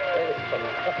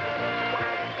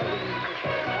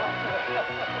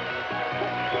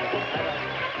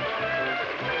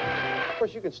 Of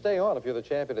course, you can stay on if you're the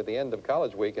champion at the end of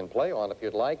college week and play on if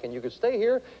you'd like. And you can stay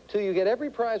here till you get every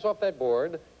prize off that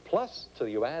board, plus till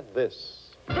you add this.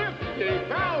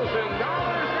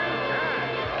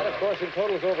 $50,000 And of course, in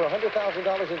total, is over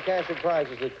 $100,000 in cash and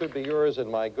prizes that could be yours. And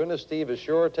my goodness, Steve is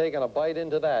sure taking a bite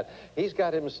into that. He's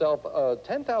got himself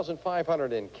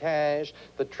 $10,500 in cash.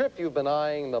 The trip you've been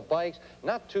eyeing, the bikes,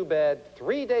 not too bad.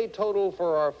 3-day total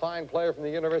for our fine player from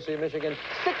the University of Michigan,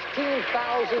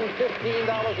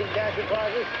 $16,015 in cash and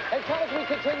prizes. And college week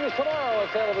continues tomorrow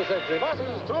at Sale of the Century.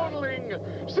 is totaling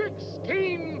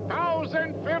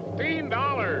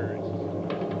 $16,015.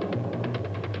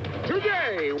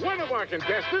 Today, one of our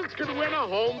contestants could win a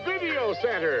home video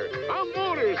center, a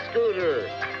motor scooter,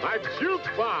 a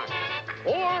jukebox,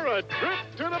 or a trip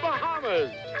to the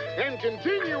Bahamas, and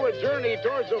continue a journey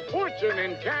towards a fortune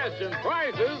in cash and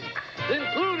prizes,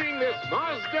 including this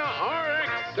Mazda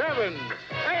RX-7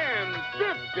 and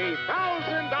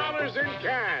 $50,000 in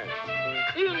cash.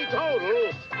 In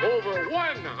total, over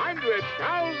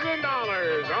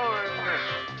 $100,000 on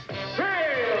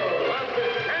Sale of the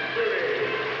Century.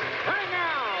 And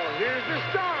now, here's the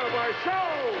star of our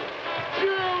show,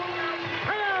 Jim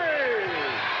Perry.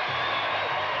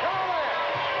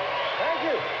 Thank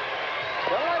you.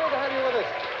 Delighted to have you with us.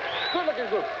 Good-looking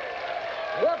group.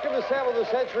 Welcome to Sale of the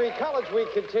Century. College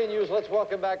week continues. Let's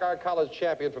welcome back our college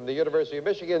champion from the University of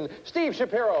Michigan, Steve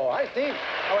Shapiro. Hi, Steve.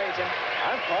 How are you, Jim?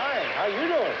 I'm fine. How you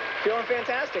doing? Feeling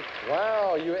fantastic.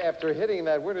 Wow, after hitting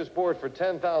that winner's board for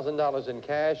 $10,000 in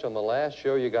cash on the last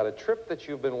show, you got a trip that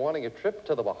you've been wanting, a trip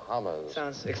to the Bahamas.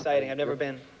 Sounds exciting. I've never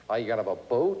been. Oh, you got to have a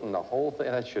boat and the whole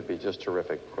thing. That should be just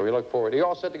terrific. Well, we look forward. Are you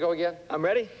all set to go again? I'm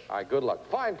ready. All right, good luck.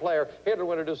 Fine player. Here to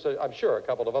introduce, I'm sure, a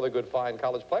couple of other good fine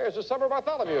college players is Summer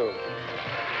Bartholomew.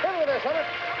 Hello there, Summer.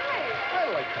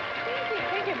 Hi.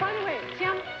 Thank you. By the way,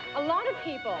 Jim, a lot of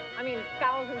people, I mean,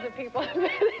 thousands of people have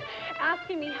been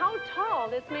asking me how tall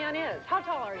this man is. How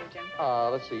tall are you, Jim?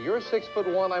 Let's see. You're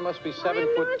 6'1". I must be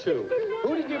 7'2".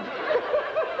 Who did you...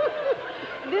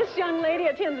 This young lady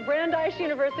attends Brandeis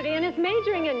University and is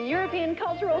majoring in European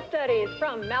Cultural Studies.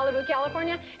 From Malibu,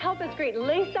 California, help us greet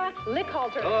Lisa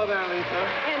Lickhalter. Hello there, Lisa.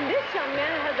 And this young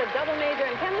man has a double major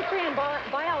in chemistry and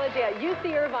biology at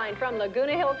UC Irvine. From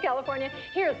Laguna Hills, California,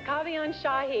 here's Kavian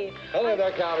Shahi. Hello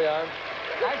there, Kavian.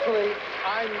 Actually,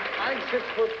 I'm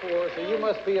 6'4", so you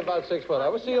must be about 6 foot. I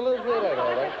will see you a little bit later,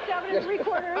 all right? 7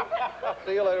 3/4.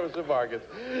 See you later with some bargains.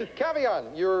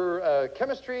 Kavian, your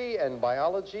chemistry and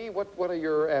biology, what are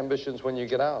your ambitions when you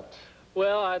get out?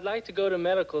 Well, I'd like to go to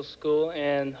medical school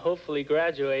and hopefully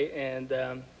graduate and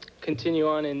continue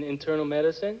on in internal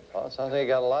medicine. Well, it sounds like you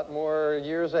got a lot more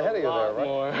years ahead of you there, right?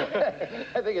 More.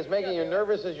 I think it's making you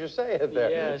nervous as you say it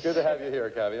there. Yes. Good to have you here,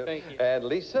 Kavian. Thank you. And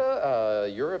Lisa,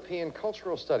 European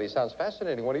Cultural Studies. Sounds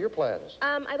fascinating. What are your plans?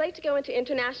 I'd like to go into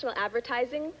international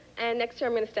advertising, and next year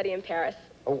I'm going to study in Paris.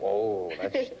 Oh,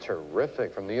 that's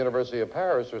terrific. From the University of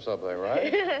Paris or something,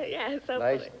 right? Yes,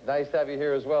 hopefully. Nice to have you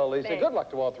here as well, Lisa. Thanks. Good luck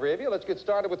to all three of you. Let's get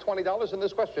started with $20 in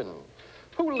this question.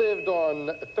 Who lived on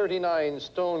 39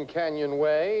 Stone Canyon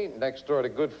Way, next door to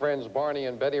good friends Barney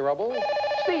and Betty Rubble?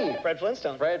 Steve. Fred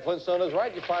Flintstone. Fred Flintstone is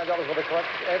right. You $5 for the correct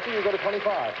answer. You go to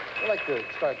 25. I'd like to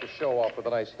start the show off with a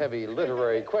nice, heavy,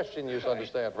 literary question. You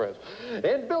understand, friends.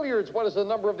 In billiards, what is the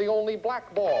number of the only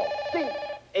black ball? Steve.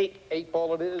 8. 8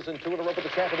 ball it is, and 2 in a row for the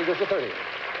champion. He goes to 30.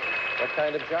 What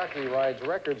kind of jockey rides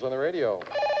records on the radio?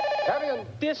 Kavian.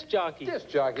 Disc jockey. Disc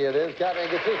jockey it is. Kavian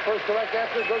gets his first correct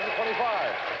answer. Goes to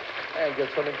 25. And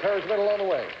gets some encouragement along the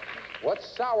way. What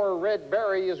sour red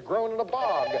berry is grown in a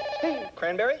bog? Steve.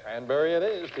 Cranberry? Cranberry it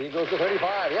is. Steve goes to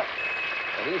 35. Yep.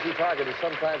 An easy target is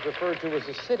sometimes referred to as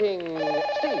a sitting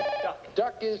Steve. Duck.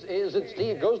 Duck is it.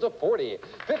 Steve goes to 40.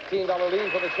 $15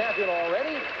 lead for the champion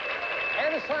already.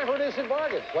 And it's time for an instant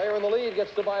bargain. Player in the lead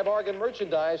gets to buy bargain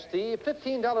merchandise. Steve,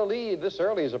 $15 lead this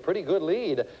early is a pretty good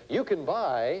lead. You can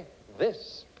buy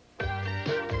this.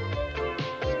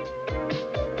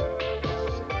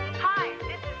 Hi,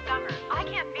 this is Summer. I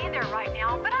can't be there right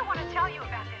now, but I want to tell you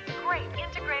about this great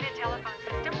integrated telephone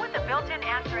system with a built-in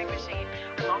answering machine.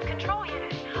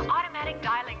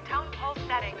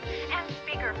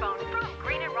 phone from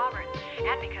Green and Roberts.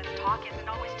 And because talk isn't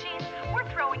always cheap, we're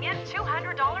throwing in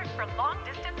 $200 for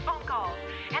long-distance phone calls.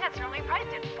 And it's normally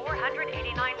priced at $489.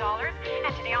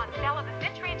 And today on Sale of the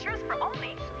Century, it's yours for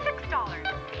only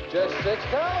 $6. Just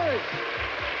 $6.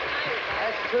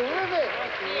 That's terrific.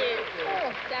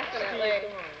 Oh,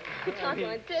 definitely. Talk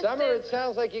long distance. Summer, it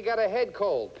sounds like you got a head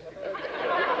cold.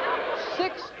 $6,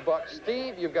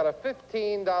 Steve. You've got a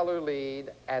 $15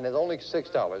 lead, and it's only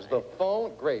 $6. The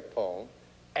phone, great phone,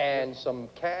 and some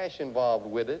cash involved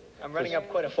with it. I'm running up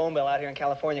quite a phone bill out here in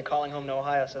California, calling home to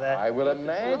Ohio, so that... I will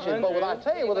imagine, but I'll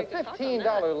tell you, with a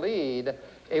 $15 lead,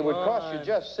 it would cost you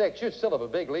just $6. You'd still have a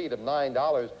big lead of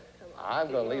 $9.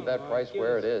 I'm going to leave that price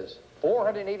where it is.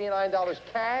 $489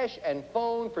 cash and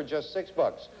phone for just $6.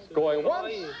 Going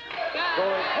once, going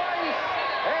twice,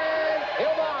 and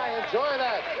he'll buy. Enjoy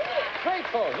that. Great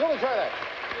phone. You'll enjoy that.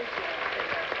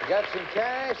 You got some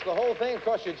cash. The whole thing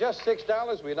cost you just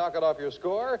 $6. We knock it off your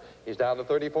score. He's down to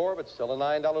 34, but still a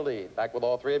 $9 lead. Back with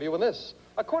all three of you in this.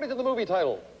 According to the movie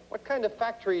title, what kind of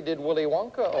factory did Willy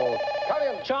Wonka own?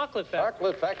 Cavian. Chocolate factory.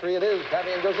 Chocolate factory it is.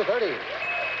 Cavian goes to 30.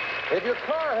 If your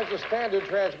car has a standard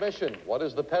transmission, what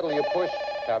is the pedal you push,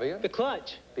 Cavian? The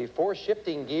clutch. Before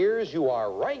shifting gears, you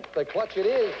are right. The clutch it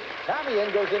is.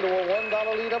 Cavian goes into a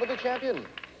 $1 lead over the champion.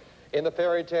 In the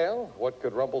fairy tale, what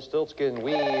could Rumpelstiltskin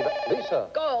weave? Lisa.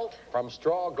 Gold. From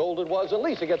straw, gold it was, and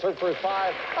Lisa gets her first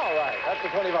 5. All right, that's the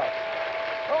 20 bucks.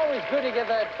 Always good to get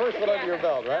that first one under your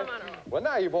belt, right? Well,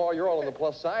 now you're all on the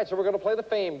plus side, so we're going to play the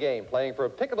fame game, playing for a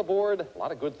pick of the board. A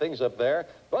lot of good things up there.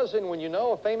 Buzz in when you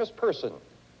know a famous person.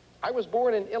 I was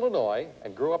born in Illinois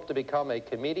and grew up to become a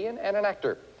comedian and an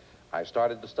actor. I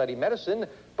started to study medicine,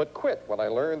 but quit when I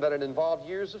learned that it involved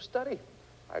years of study.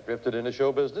 I drifted into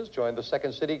show business, joined the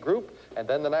Second City Group, and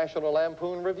then the National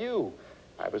Lampoon Review.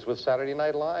 I was with Saturday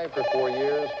Night Live for 4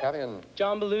 years. Cavian.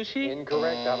 John Belushi?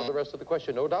 Incorrect. Out of the rest of the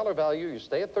question. No dollar value. You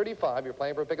stay at 35. You're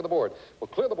playing for a pick of the board. We'll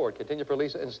clear the board. Continue for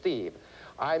Lisa and Steve.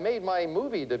 I made my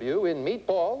movie debut in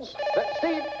Meatballs.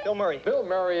 Steve? Bill Murray. Bill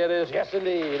Murray it is. Yes,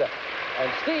 indeed.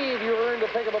 And Steve, you earned a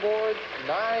pick of the board.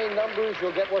 9 numbers.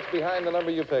 You'll get what's behind the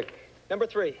number you pick. Number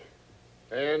 3.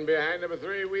 And behind number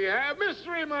 3, we have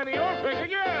mystery money. Your pick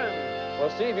again. Well,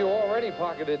 Steve, you already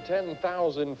pocketed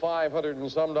 $10,500 and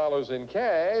some in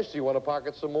cash. Do you want to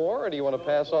pocket some more, or do you want to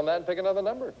pass on that and pick another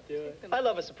number? Do it. I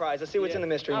love a surprise. Let's see what's in the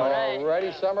mystery All money.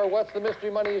 righty, Summer. What's the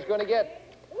mystery money he's going to get?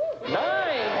 $900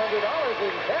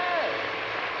 in cash.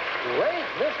 Great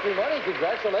mystery money.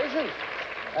 Congratulations.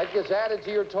 That gets added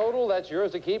to your total. That's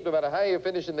yours to keep no matter how you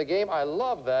finish in the game. I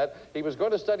love that. He was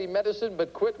going to study medicine,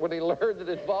 but quit when he learned it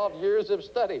involved years of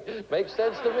study. Makes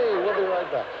sense to me. We'll be right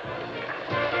back.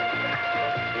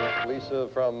 Lisa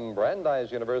from Brandeis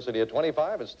University at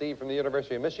 25 and Steve from the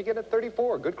University of Michigan at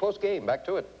 34. Good close game. Back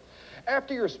to it.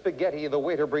 After your spaghetti, the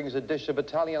waiter brings a dish of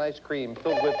Italian ice cream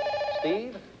filled with,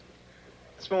 Steve?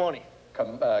 Spumoni.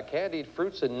 Candied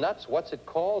fruits and nuts. What's it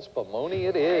called? Spumoni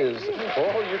it is.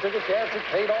 Oh, you took a chance. It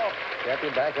paid off.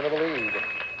 Champion back into the lead.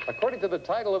 According to the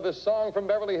title of this song from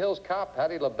Beverly Hills Cop,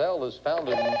 Patti LaBelle is found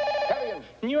in Cavian.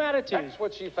 New Attitude. That's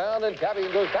what she found, and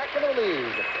Cavian goes back to the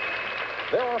lead.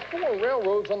 There are 4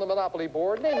 railroads on the Monopoly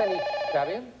board. Name any,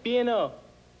 Cavian. B&O.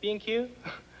 B&Q.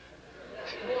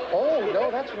 Oh,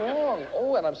 no, that's wrong.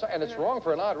 Oh, and I'm sorry, and it's wrong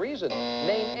for an odd reason.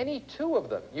 Name any 2 of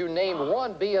them. You named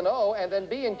one B&O, and then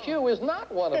B&Q is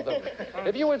not one of them.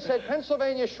 If you had said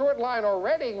Pennsylvania Short Line or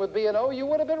Reading with B&O, you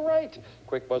would have been right.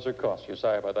 Quick buzzer cost you.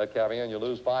 Sorry about that, Cavian. You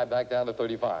lose 5 back down to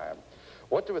 35.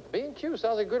 What do it? B&Q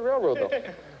sounds like a good railroad, though.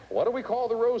 What do we call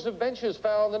the rows of benches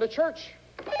found in a church?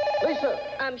 Lisa.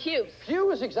 Pews.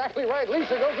 Pew is exactly right.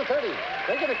 Lisa goes to 30.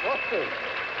 Make it a cluster.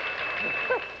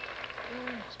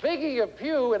 Speaking of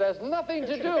pew, it has nothing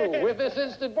to do with this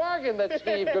instant bargain that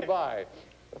Steve could buy.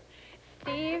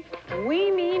 Steve,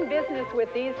 we mean business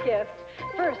with these gifts.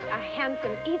 First, a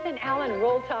handsome Ethan Allen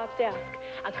roll-top desk.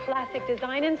 A classic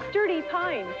design in sturdy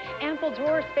pine. Ample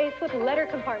drawer space with letter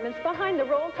compartments behind the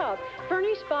roll top.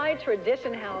 Furnished by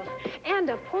Tradition House. And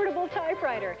a portable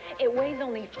typewriter. It weighs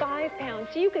only 5 pounds,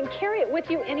 so you can carry it with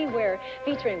you anywhere.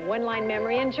 Featuring one-line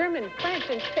memory in German, French,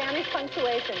 and Spanish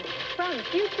punctuation. From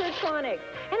Futuretronics.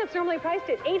 And it's normally priced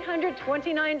at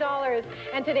 $829.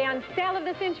 And today on Sale of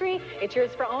the Century, it's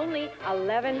yours for only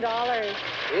 $11.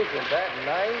 Isn't that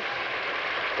nice?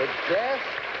 The desk,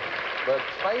 the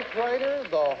typewriter,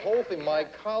 the whole thing. My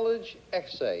college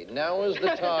essay. Now is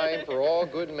the time for all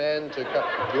good men to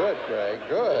come. Good, Greg,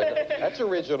 good. That's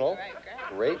original.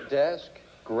 Great desk,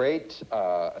 great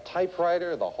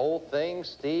typewriter, the whole thing,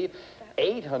 Steve.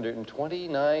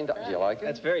 $829. Do you like it?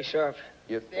 That's very sharp.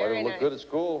 You want to look good at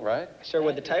school, right? Sure,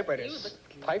 with the typewriters.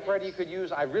 Typewriter you could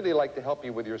use. I'd really like to help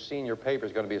you with your senior paper.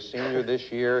 It's going to be a senior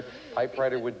this year.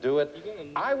 Typewriter would do it.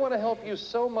 I want to help you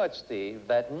so much, Steve,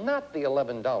 that not the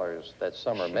 $11 that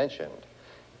Summer mentioned,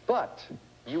 but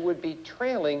you would be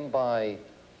trailing by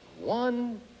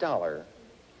 $1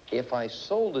 if I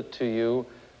sold it to you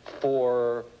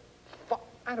for,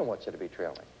 I don't want you to be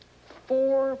trailing,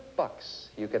 $4.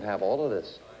 You can have all of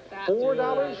this.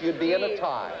 $4, you'd be in a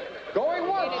tie. Going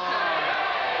once,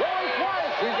 going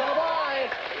twice, he's going to buy.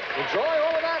 Enjoy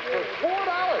all of that for $4.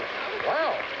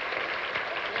 Wow.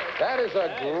 That is a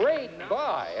great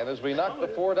buy. And as we knock the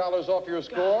 $4 off your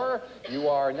score, you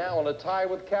are now in a tie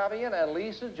with Cavian, and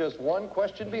Lisa just one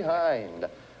question behind.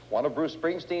 One of Bruce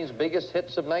Springsteen's biggest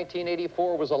hits of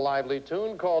 1984 was a lively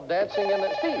tune called Dancing in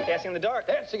the... Steve. Dancing in the Dark.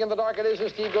 Dancing in the Dark it is, and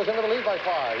Steve goes into the lead by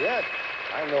 5. Yes.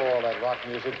 I know all that rock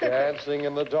music. Dancing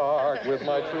in the dark with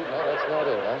my true... No, that's not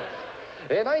it, huh?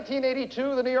 In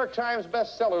 1982, the New York Times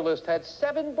bestseller list had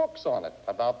 7 books on it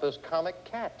about this comic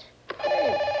cat.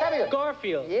 Hey, Cavian.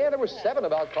 Garfield. Yeah, there were 7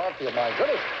 about Garfield. My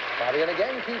goodness. Cavian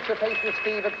again keeps the pace with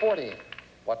Steve at 40.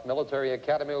 What military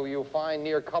academy will you find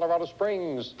near Colorado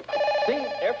Springs? Steve?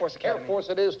 Air Force Academy. Air Force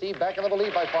it is, Steve. Back into the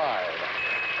lead by 5.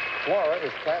 Flora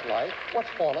is plant life. What's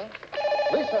fauna?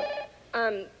 Lisa?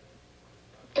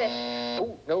 Fish.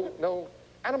 Oh, no.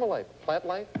 Animal life. Plant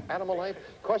life. Animal life.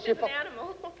 Fish is an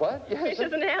animal. What? Yes. Fish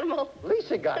is an animal.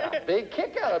 Lisa got a big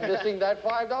kick out of missing that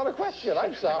 $5 question.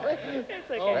 I'm sorry. It's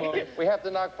okay. We have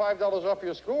to knock $5 off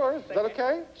your score. Is that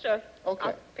okay? Sure. Okay.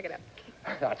 I'll pick it up.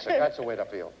 That's a way to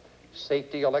feel.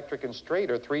 Safety, electric, and straight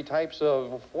are 3 types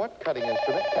of what cutting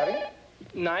instrument, Cavian?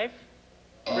 Knife.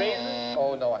 Razor.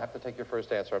 Oh, no, I have to take your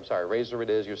first answer. I'm sorry. Razor it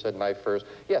is. You said knife first.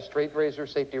 Yes, straight razor,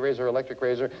 safety razor, electric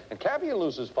razor. And Cavian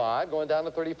loses 5, going down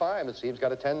to 35. And Steve's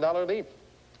got a $10 lead.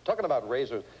 Talking about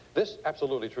razors, this,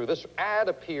 absolutely true. This ad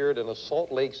appeared in a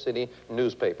Salt Lake City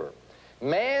newspaper.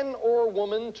 Man or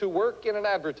woman to work in an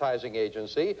advertising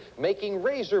agency making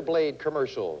razor blade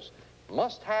commercials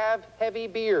must have heavy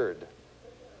beard.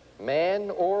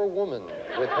 Man or woman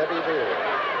with heavy beard.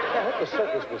 I hope the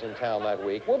circus was in town that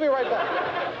week. We'll be right back.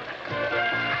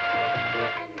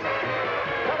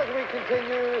 College Week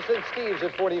continues, and Steve's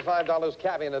at $45,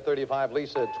 Cavian at $35,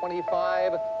 Lisa at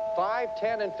 $25. $5,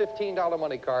 $10, and $15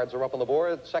 money cards are up on the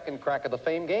board. Second crack of the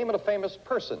fame game and a famous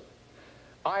person.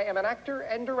 I am an actor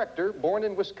and director born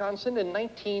in Wisconsin in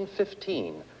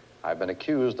 1915. I've been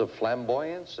accused of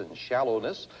flamboyance and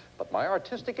shallowness, but my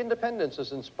artistic independence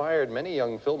has inspired many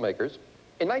young filmmakers.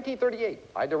 In 1938,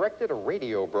 I directed a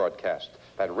radio broadcast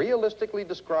that realistically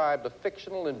described a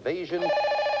fictional invasion.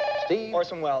 Steve?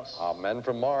 Orson Welles. Men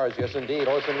from Mars, yes indeed.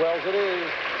 Orson Welles it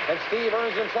is. And Steve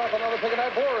earns himself another pick of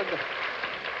that board.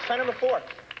 Try number 4.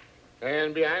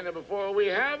 And behind it before we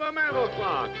have a mantel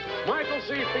clock. Michael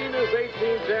C. Fina's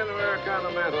 1810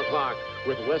 Americana mantel clock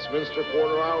with Westminster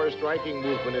quarter-hour striking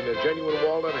movement in a genuine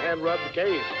walnut hand-rubbed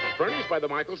case. Furnished by the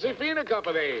Michael C. Fina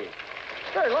Company.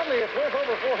 Very lovely. It's worth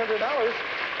over $400.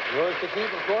 Yours to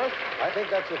keep, of course. I think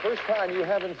that's the first time you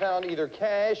haven't found either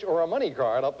cash or a money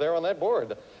card up there on that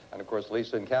board. And, of course,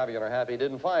 Lisa and Cavian are happy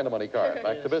didn't find a money card.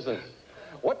 Back to business.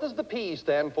 What does the P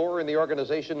stand for in the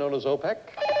organization known as OPEC?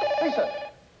 Lisa.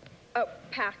 Oh,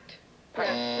 packed.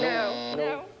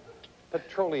 No.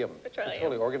 Petroleum.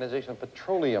 Organization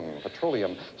Petroleum.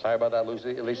 Sorry about that,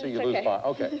 Lucy. Lisa, you lose 5.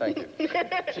 Okay, thank you.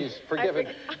 She's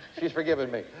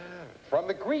forgiven me. From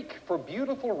the Greek for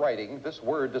beautiful writing, this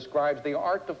word describes the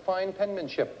art of fine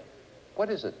penmanship. What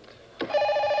is it?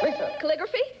 Lisa.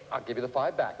 Calligraphy? I'll give you the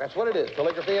 5 back. That's what it is.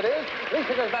 Calligraphy it is.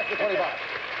 Lisa goes back to 25.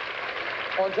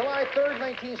 On July 3rd,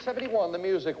 1971, the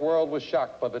music world was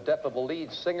shocked by the death of the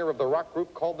lead singer of the rock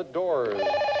group called The Doors.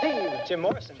 Steve. Jim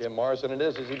Morrison. Jim Morrison it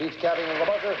is as he beats Cavian in the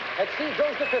buzzer. And Steve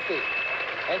goes to 50.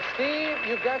 And Steve,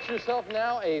 you've got yourself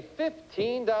now a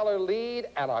 $15 lead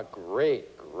and a great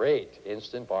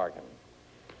instant bargain.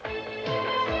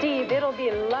 Steve, it'll be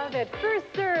love at first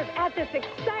serve at this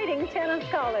exciting tennis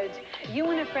college. You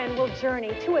and a friend will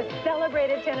journey to a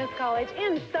celebrated tennis college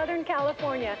in Southern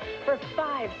California for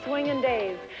 5 swinging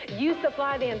days. You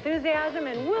supply the enthusiasm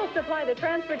and we'll supply the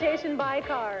transportation by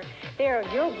car. There,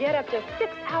 you'll get up to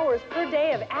 6 hours per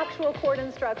day of actual court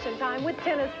instruction time with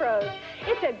tennis pros.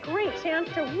 It's a great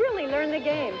chance to really learn the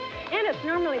game. And it's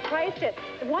normally priced at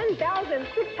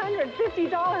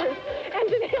 $1,650. And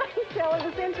today on Sale of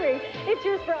the Century, it's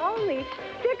yours for only $16.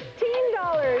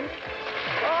 Oh,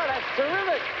 that's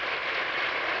terrific.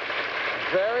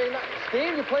 Very nice.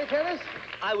 Steve, you play tennis?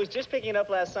 I was just picking it up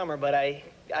last summer, but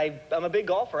I'm a big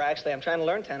golfer, actually. I'm trying to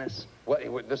learn tennis. Well,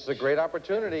 this is a great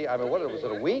opportunity. I mean, what was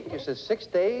it, a week? You said 6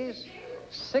 days?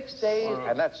 6 days,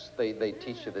 and that's, they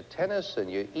teach you the tennis, and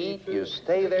you eat, you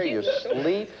stay there, you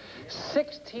sleep.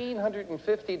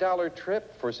 $1,650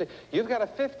 trip for you've got a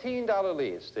 $15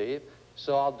 lead, Steve.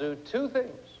 So I'll do two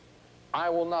things. I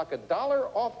will knock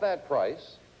 $1 off that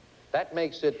price. That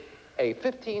makes it a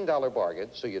 $15 bargain,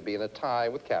 so you'd be in a tie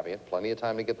with Cavian. Plenty of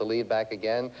time to get the lead back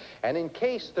again. And in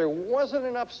case there wasn't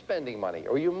enough spending money,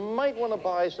 or you might want to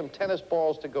buy some tennis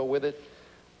balls to go with it,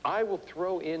 I will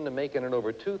throw in to make it an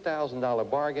over $2,000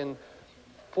 bargain,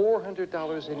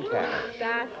 $400 in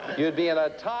cash. You'd be in a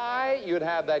tie, you'd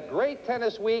have that great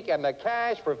tennis week, and the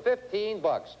cash for $15.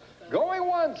 Going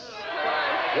once,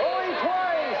 going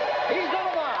twice, he's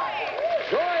gonna buy.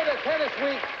 Join the tennis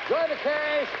week, join the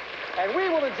cash, and we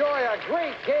will enjoy a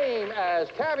great game as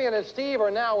Cavian and Steve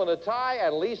are now in a tie,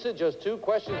 and Lisa just 2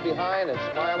 questions behind and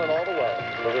smiling all the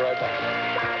way. We'll be right back.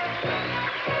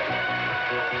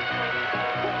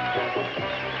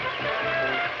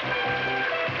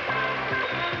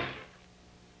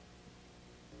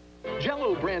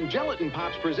 Jell-O brand gelatin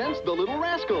pops presents The Little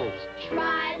Rascals.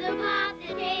 Try the pop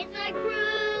that tastes like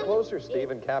fruit. Closer,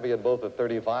 Steve and Cavian both at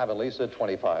 35 and Lisa at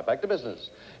 25. Back to business.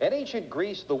 In ancient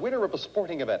Greece, the winner of a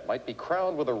sporting event might be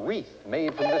crowned with a wreath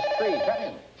made from this tree.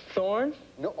 Cavian. Thorn?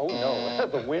 No, oh no.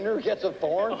 The winner gets a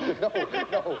thorn? No,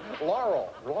 laurel.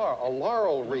 A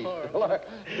laurel wreath.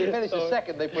 You finish the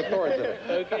second, they put thorns in it.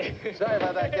 Okay. Sorry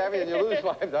about that, Cavian. You lose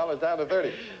 $5 down to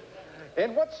 30.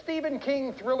 In what Stephen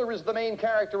King thriller is the main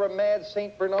character a mad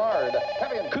St. Bernard?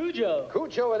 Cavian. Cujo.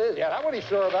 Cujo it is. Yeah, that one he's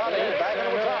sure about. He's back in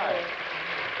the time.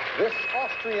 This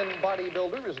Austrian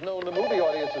bodybuilder is known to movie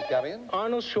audiences, Cavian.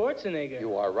 Arnold Schwarzenegger.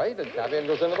 You are right, and Cavian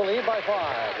goes into the lead by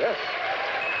 5. Yes.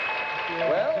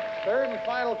 Well, third and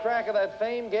final crack of that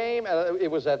fame game. It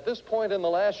was at this point in the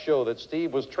last show that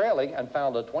Steve was trailing and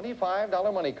found a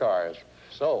 $25 money card.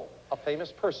 So, a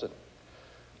famous person.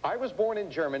 I was born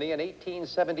in Germany in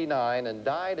 1879 and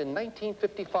died in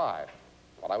 1955.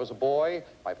 When I was a boy,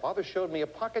 my father showed me a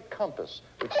pocket compass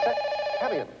which set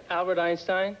Cavian. Albert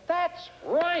Einstein. That's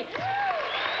right.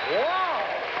 Wow.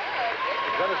 I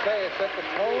was going to say it set the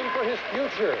tone for his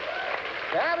future.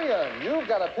 Cavian, you've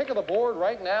got a pick of the board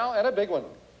right now and a big one.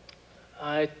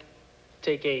 I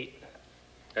take 8.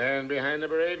 And behind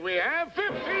number 8, we have $15. $15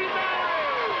 money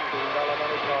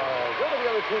card. What are the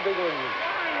other 2 big ones?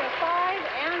 5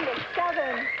 and a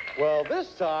 7. Well,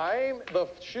 this time, the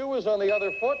shoe is on the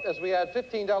other foot as we add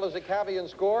 $15 a Cavian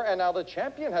score, and now the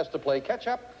champion has to play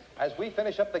catch-up as we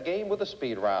finish up the game with a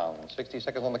speed round. 60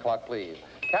 seconds on the clock, please.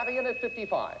 Cavian at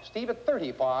 55, Steve at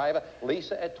 35,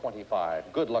 Lisa at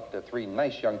 25. Good luck to 3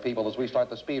 nice young people as we start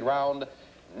the speed round.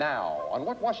 Now, on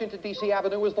what Washington, D.C.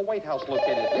 Avenue is the White House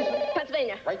located? Lisa?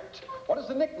 Pennsylvania. Right. What is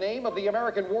the nickname of the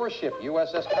American warship,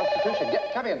 USS Constitution?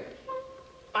 Yeah, Cavian.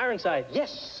 Ironside.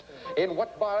 Yes. In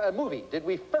what movie did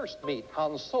we first meet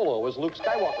Han Solo as Luke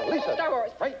Skywalker? Lisa. Star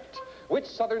Wars. Right. Which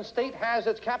southern state has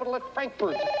its capital at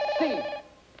Frankfurt? Steve.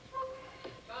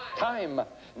 Time.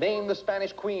 Name the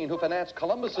Spanish queen who financed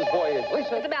Columbus's voyage.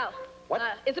 Lisa. Isabel. What?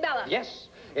 Isabella. Yes.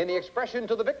 In the expression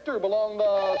to the victor belong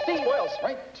the... Steve. Spoils.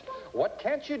 Right. What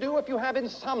can't you do if you have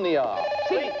insomnia?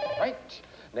 Sleep. Right.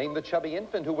 Name the chubby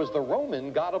infant who was the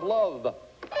Roman god of love.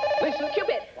 Lisa.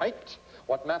 Cupid. Right.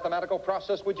 What mathematical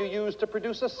process would you use to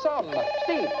produce a sum?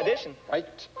 Steve. Addition.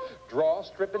 Right. Draw,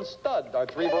 strip, and stud are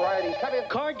 3 varieties. Come in.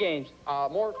 Card games.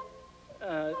 More.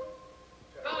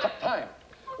 Time.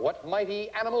 What mighty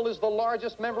animal is the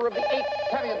largest member of the ape?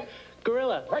 Cavian.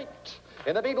 Gorilla. Right.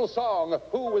 In the Beatles song,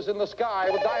 Who Was in the Sky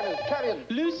with Diamonds? Cavian.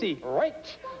 Lucy.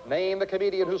 Right. Name the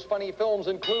comedian whose funny films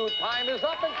include Time Is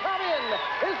Up, and Cavian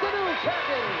is the new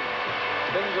champion.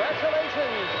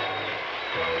 Congratulations.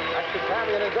 Back to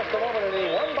Cavian in just a moment, and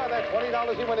he won by that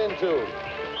 $20 he went into.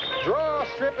 Draw,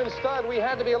 strip, and stud. We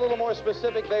had to be a little more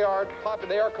specific. They are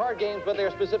card games, but they're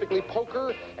specifically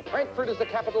poker. And Frankfurt is the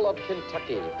capital of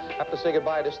Kentucky. Have to say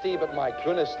goodbye to Steve, but my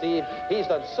goodness, Steve, he's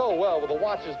done so well with the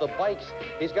watches, the bikes.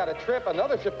 He's got a trip,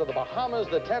 another trip to the Bahamas,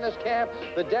 the tennis camp,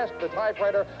 the desk, the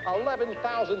typewriter,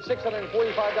 $11,645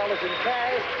 in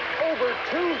cash, over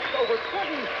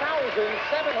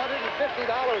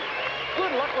 $20,750.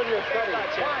 Good luck with your studies.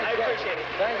 I appreciate it.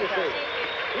 Thank you, Steve.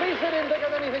 Lisa didn't think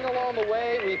of anything along the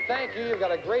way. We thank you. You've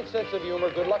got a great sense of humor.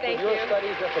 Good luck with your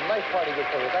studies. That's a nice party good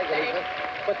for you. Thank you, Lisa.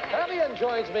 But Cavian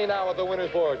joins me now at the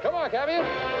winner's board. Come on, Cavian.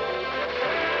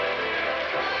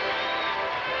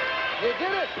 You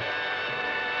did it.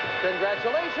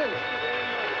 Congratulations.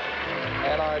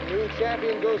 And our new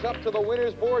champion goes up to the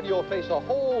winner's board. You'll face a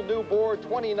whole new board,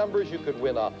 20 numbers. You could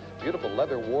win a beautiful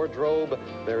leather wardrobe.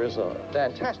 There is a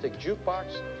fantastic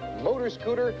jukebox, motor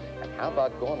scooter, and how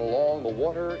about going along the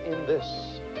water in this?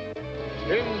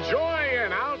 Enjoy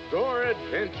an outdoor outdoor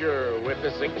adventure with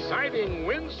this exciting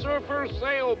windsurfer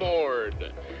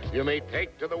sailboard. You may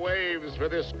take to the waves for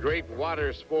this great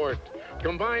water sport.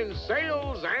 Combine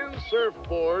sails and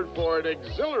surfboard for an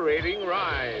exhilarating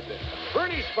ride.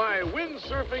 Furnished by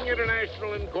Windsurfing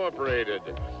International Incorporated.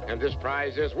 And this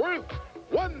prize is worth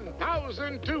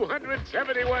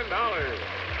 $1,271.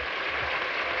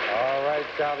 All right,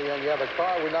 Cavian, yeah, the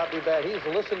car would not be bad. He's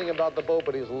listening about the boat,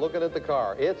 but he's looking at the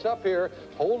car. It's up here,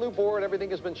 whole new board, everything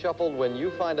has been shuffled. When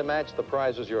you find a match, the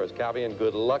prize is yours. Cavian,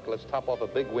 good luck. Let's top off a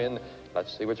big win.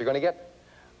 Let's see what you're going to get.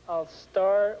 I'll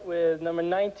start with number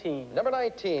 19. Number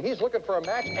 19. He's looking for a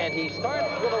match, and he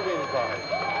starts with a win card.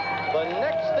 The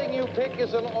next thing you pick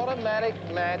is an automatic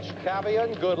match.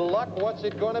 Cavian, good luck. What's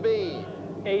it going to be?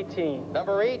 18.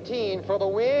 Number 18 for the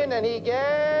win, and he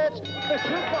gets the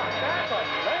shoebox. That's a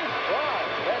nice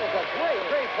prize. That is a great,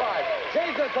 great prize.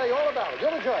 Jay's going to tell you all about it.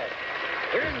 You'll enjoy it.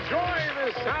 Enjoy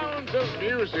the sounds of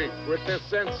music with the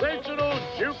sensational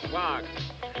jukebox.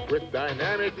 With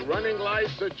dynamic running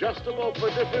lights adjustable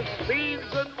for different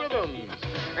speeds and rhythms.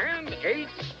 And 8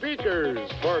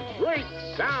 speakers for great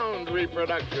sound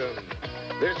reproduction.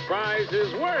 This prize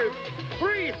is worth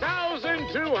 $3,295.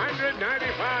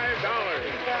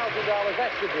 $3,000.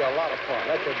 That should be a lot of fun.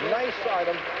 That's a nice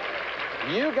item.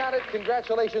 You got it.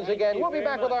 Congratulations again. We'll be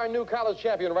back with our new college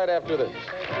champion right after this.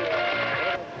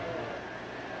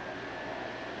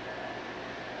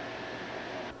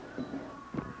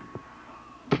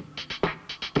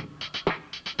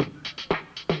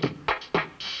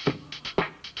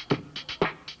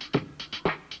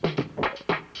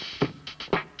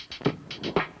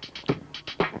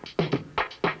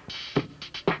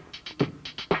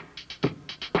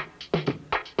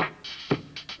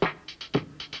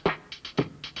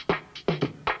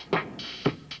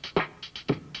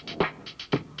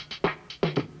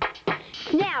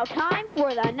 Now time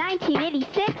for the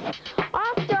 1986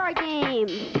 All-Star Game.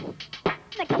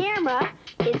 The camera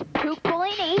is Puke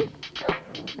Bellini,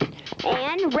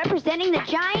 and representing the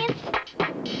Giants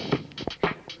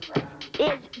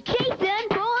is Jason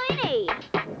Bellini.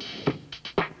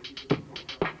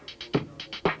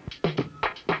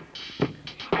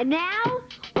 And now,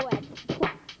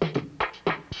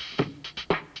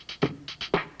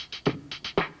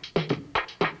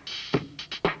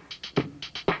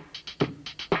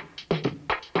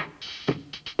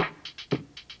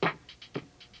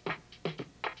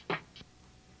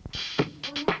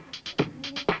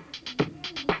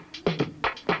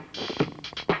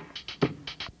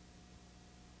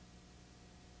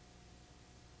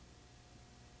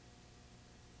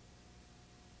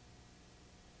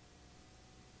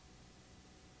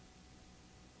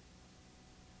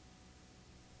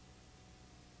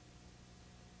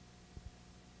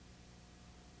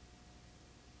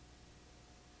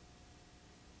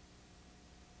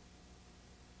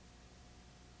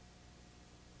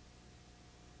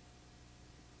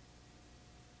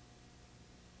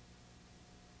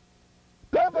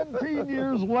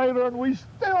 Years later, and we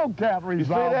still can't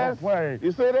resolve the play.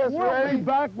 You see this, We'll Ray? be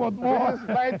back with more. This is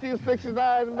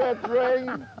 1969 Mets, Ray.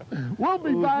 We'll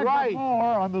be back with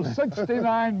more on the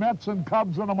 69 Mets and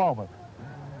Cubs in a moment.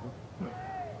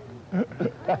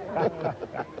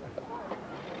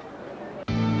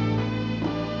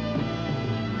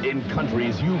 In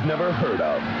countries you've never heard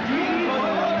of.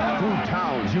 Through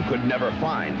towns you could never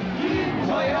find.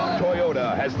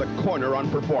 Toyota has the corner on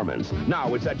performance.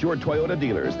 Now it's at your Toyota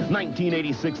dealers.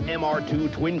 1986 MR2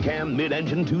 twin-cam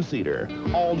mid-engine two-seater.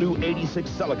 All-new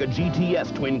 86 Celica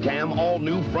GTS twin-cam,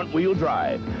 all-new front-wheel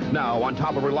drive. Now, on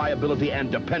top of reliability and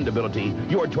dependability,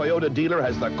 your Toyota dealer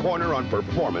has the corner on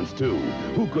performance, too.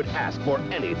 Who could ask for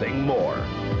anything more?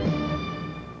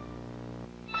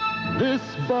 This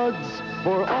Bud's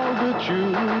for all that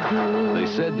you do. They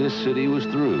said this city was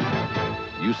through.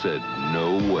 You said,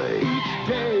 no way. Each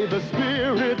day the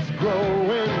spirit's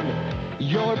growing.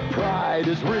 Your pride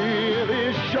is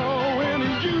really showing.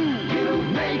 You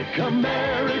make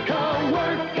America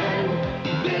work, and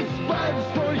this Bud's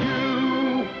for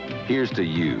you. Here's to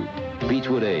you.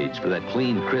 Beechwood Age for that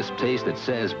clean, crisp taste that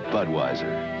says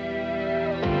Budweiser.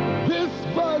 This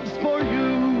Bud's for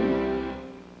you.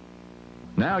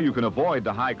 Now you can avoid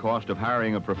the high cost of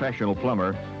hiring a professional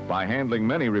plumber by handling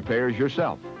many repairs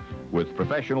yourself with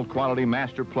professional quality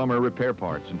master plumber repair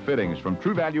parts and fittings from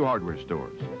True Value hardware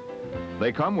stores.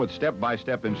 They come with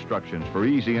step-by-step instructions for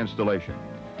easy installation.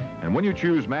 And when you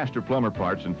choose master plumber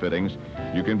parts and fittings,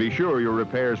 you can be sure your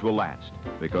repairs will last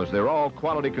because they're all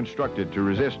quality constructed to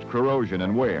resist corrosion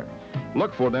and wear.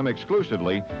 Look for them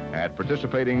exclusively at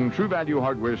participating True Value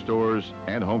hardware stores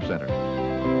and home centers.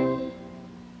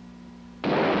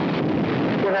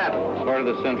 What happened?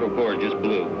 part of the central core just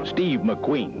blew. Steve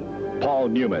McQueen, Paul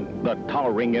Newman, The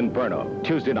Towering Inferno,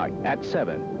 Tuesday night at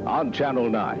 7 on Channel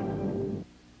 9.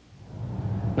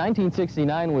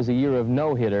 1969 was a year of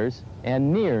no-hitters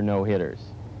and near no-hitters.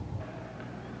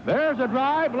 There's a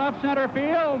drive, left center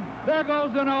field. There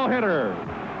goes the no-hitter.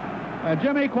 And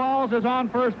Jimmy Qualls is on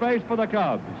first base for the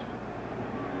Cubs.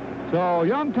 So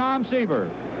young Tom Seaver,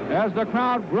 as the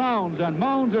crowd groans and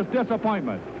moans his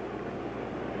disappointment,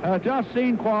 has just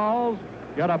seen Qualls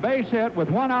get a base hit with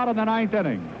 1 out in the 9th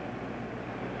inning.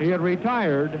 He had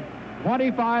retired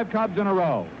 25 Cubs in a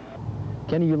row.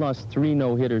 Kenny, you lost 3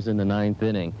 no-hitters in the 9th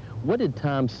inning. What did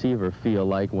Tom Seaver feel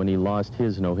like when he lost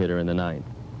his no-hitter in the 9th?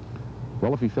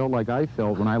 Well, if he felt like I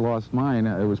felt when I lost mine,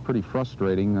 it was pretty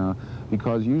frustrating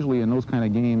because usually in those kind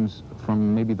of games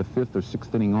from maybe the 5th or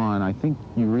 6th inning on, I think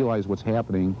you realize what's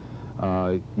happening.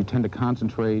 You tend to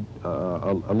concentrate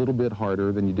a little bit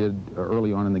harder than you did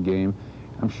early on in the game.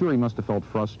 I'm sure he must have felt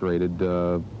frustrated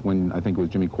when I think it was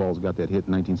Jimmy Qualls got that hit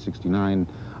in 1969.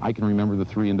 I can remember the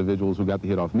 3 individuals who got the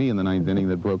hit off me in the 9th inning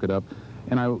that broke it up.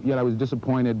 And yet I was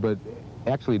disappointed, but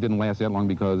actually it didn't last that long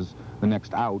because the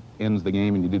next out ends the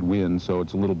game and you did win, so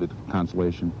it's a little bit of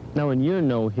consolation. Now, in your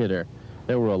no-hitter,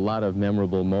 there were a lot of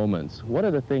memorable moments. What are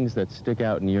the things that stick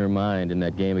out in your mind in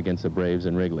that game against the Braves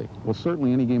in Wrigley? Well,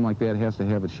 certainly any game like that has to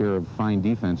have a share of fine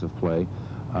defensive play.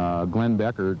 Glenn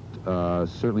Beckert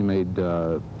certainly made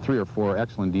 3 or 4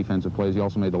 excellent defensive plays. He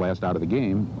also made the last out of the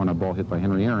game on a ball hit by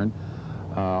Henry Aaron.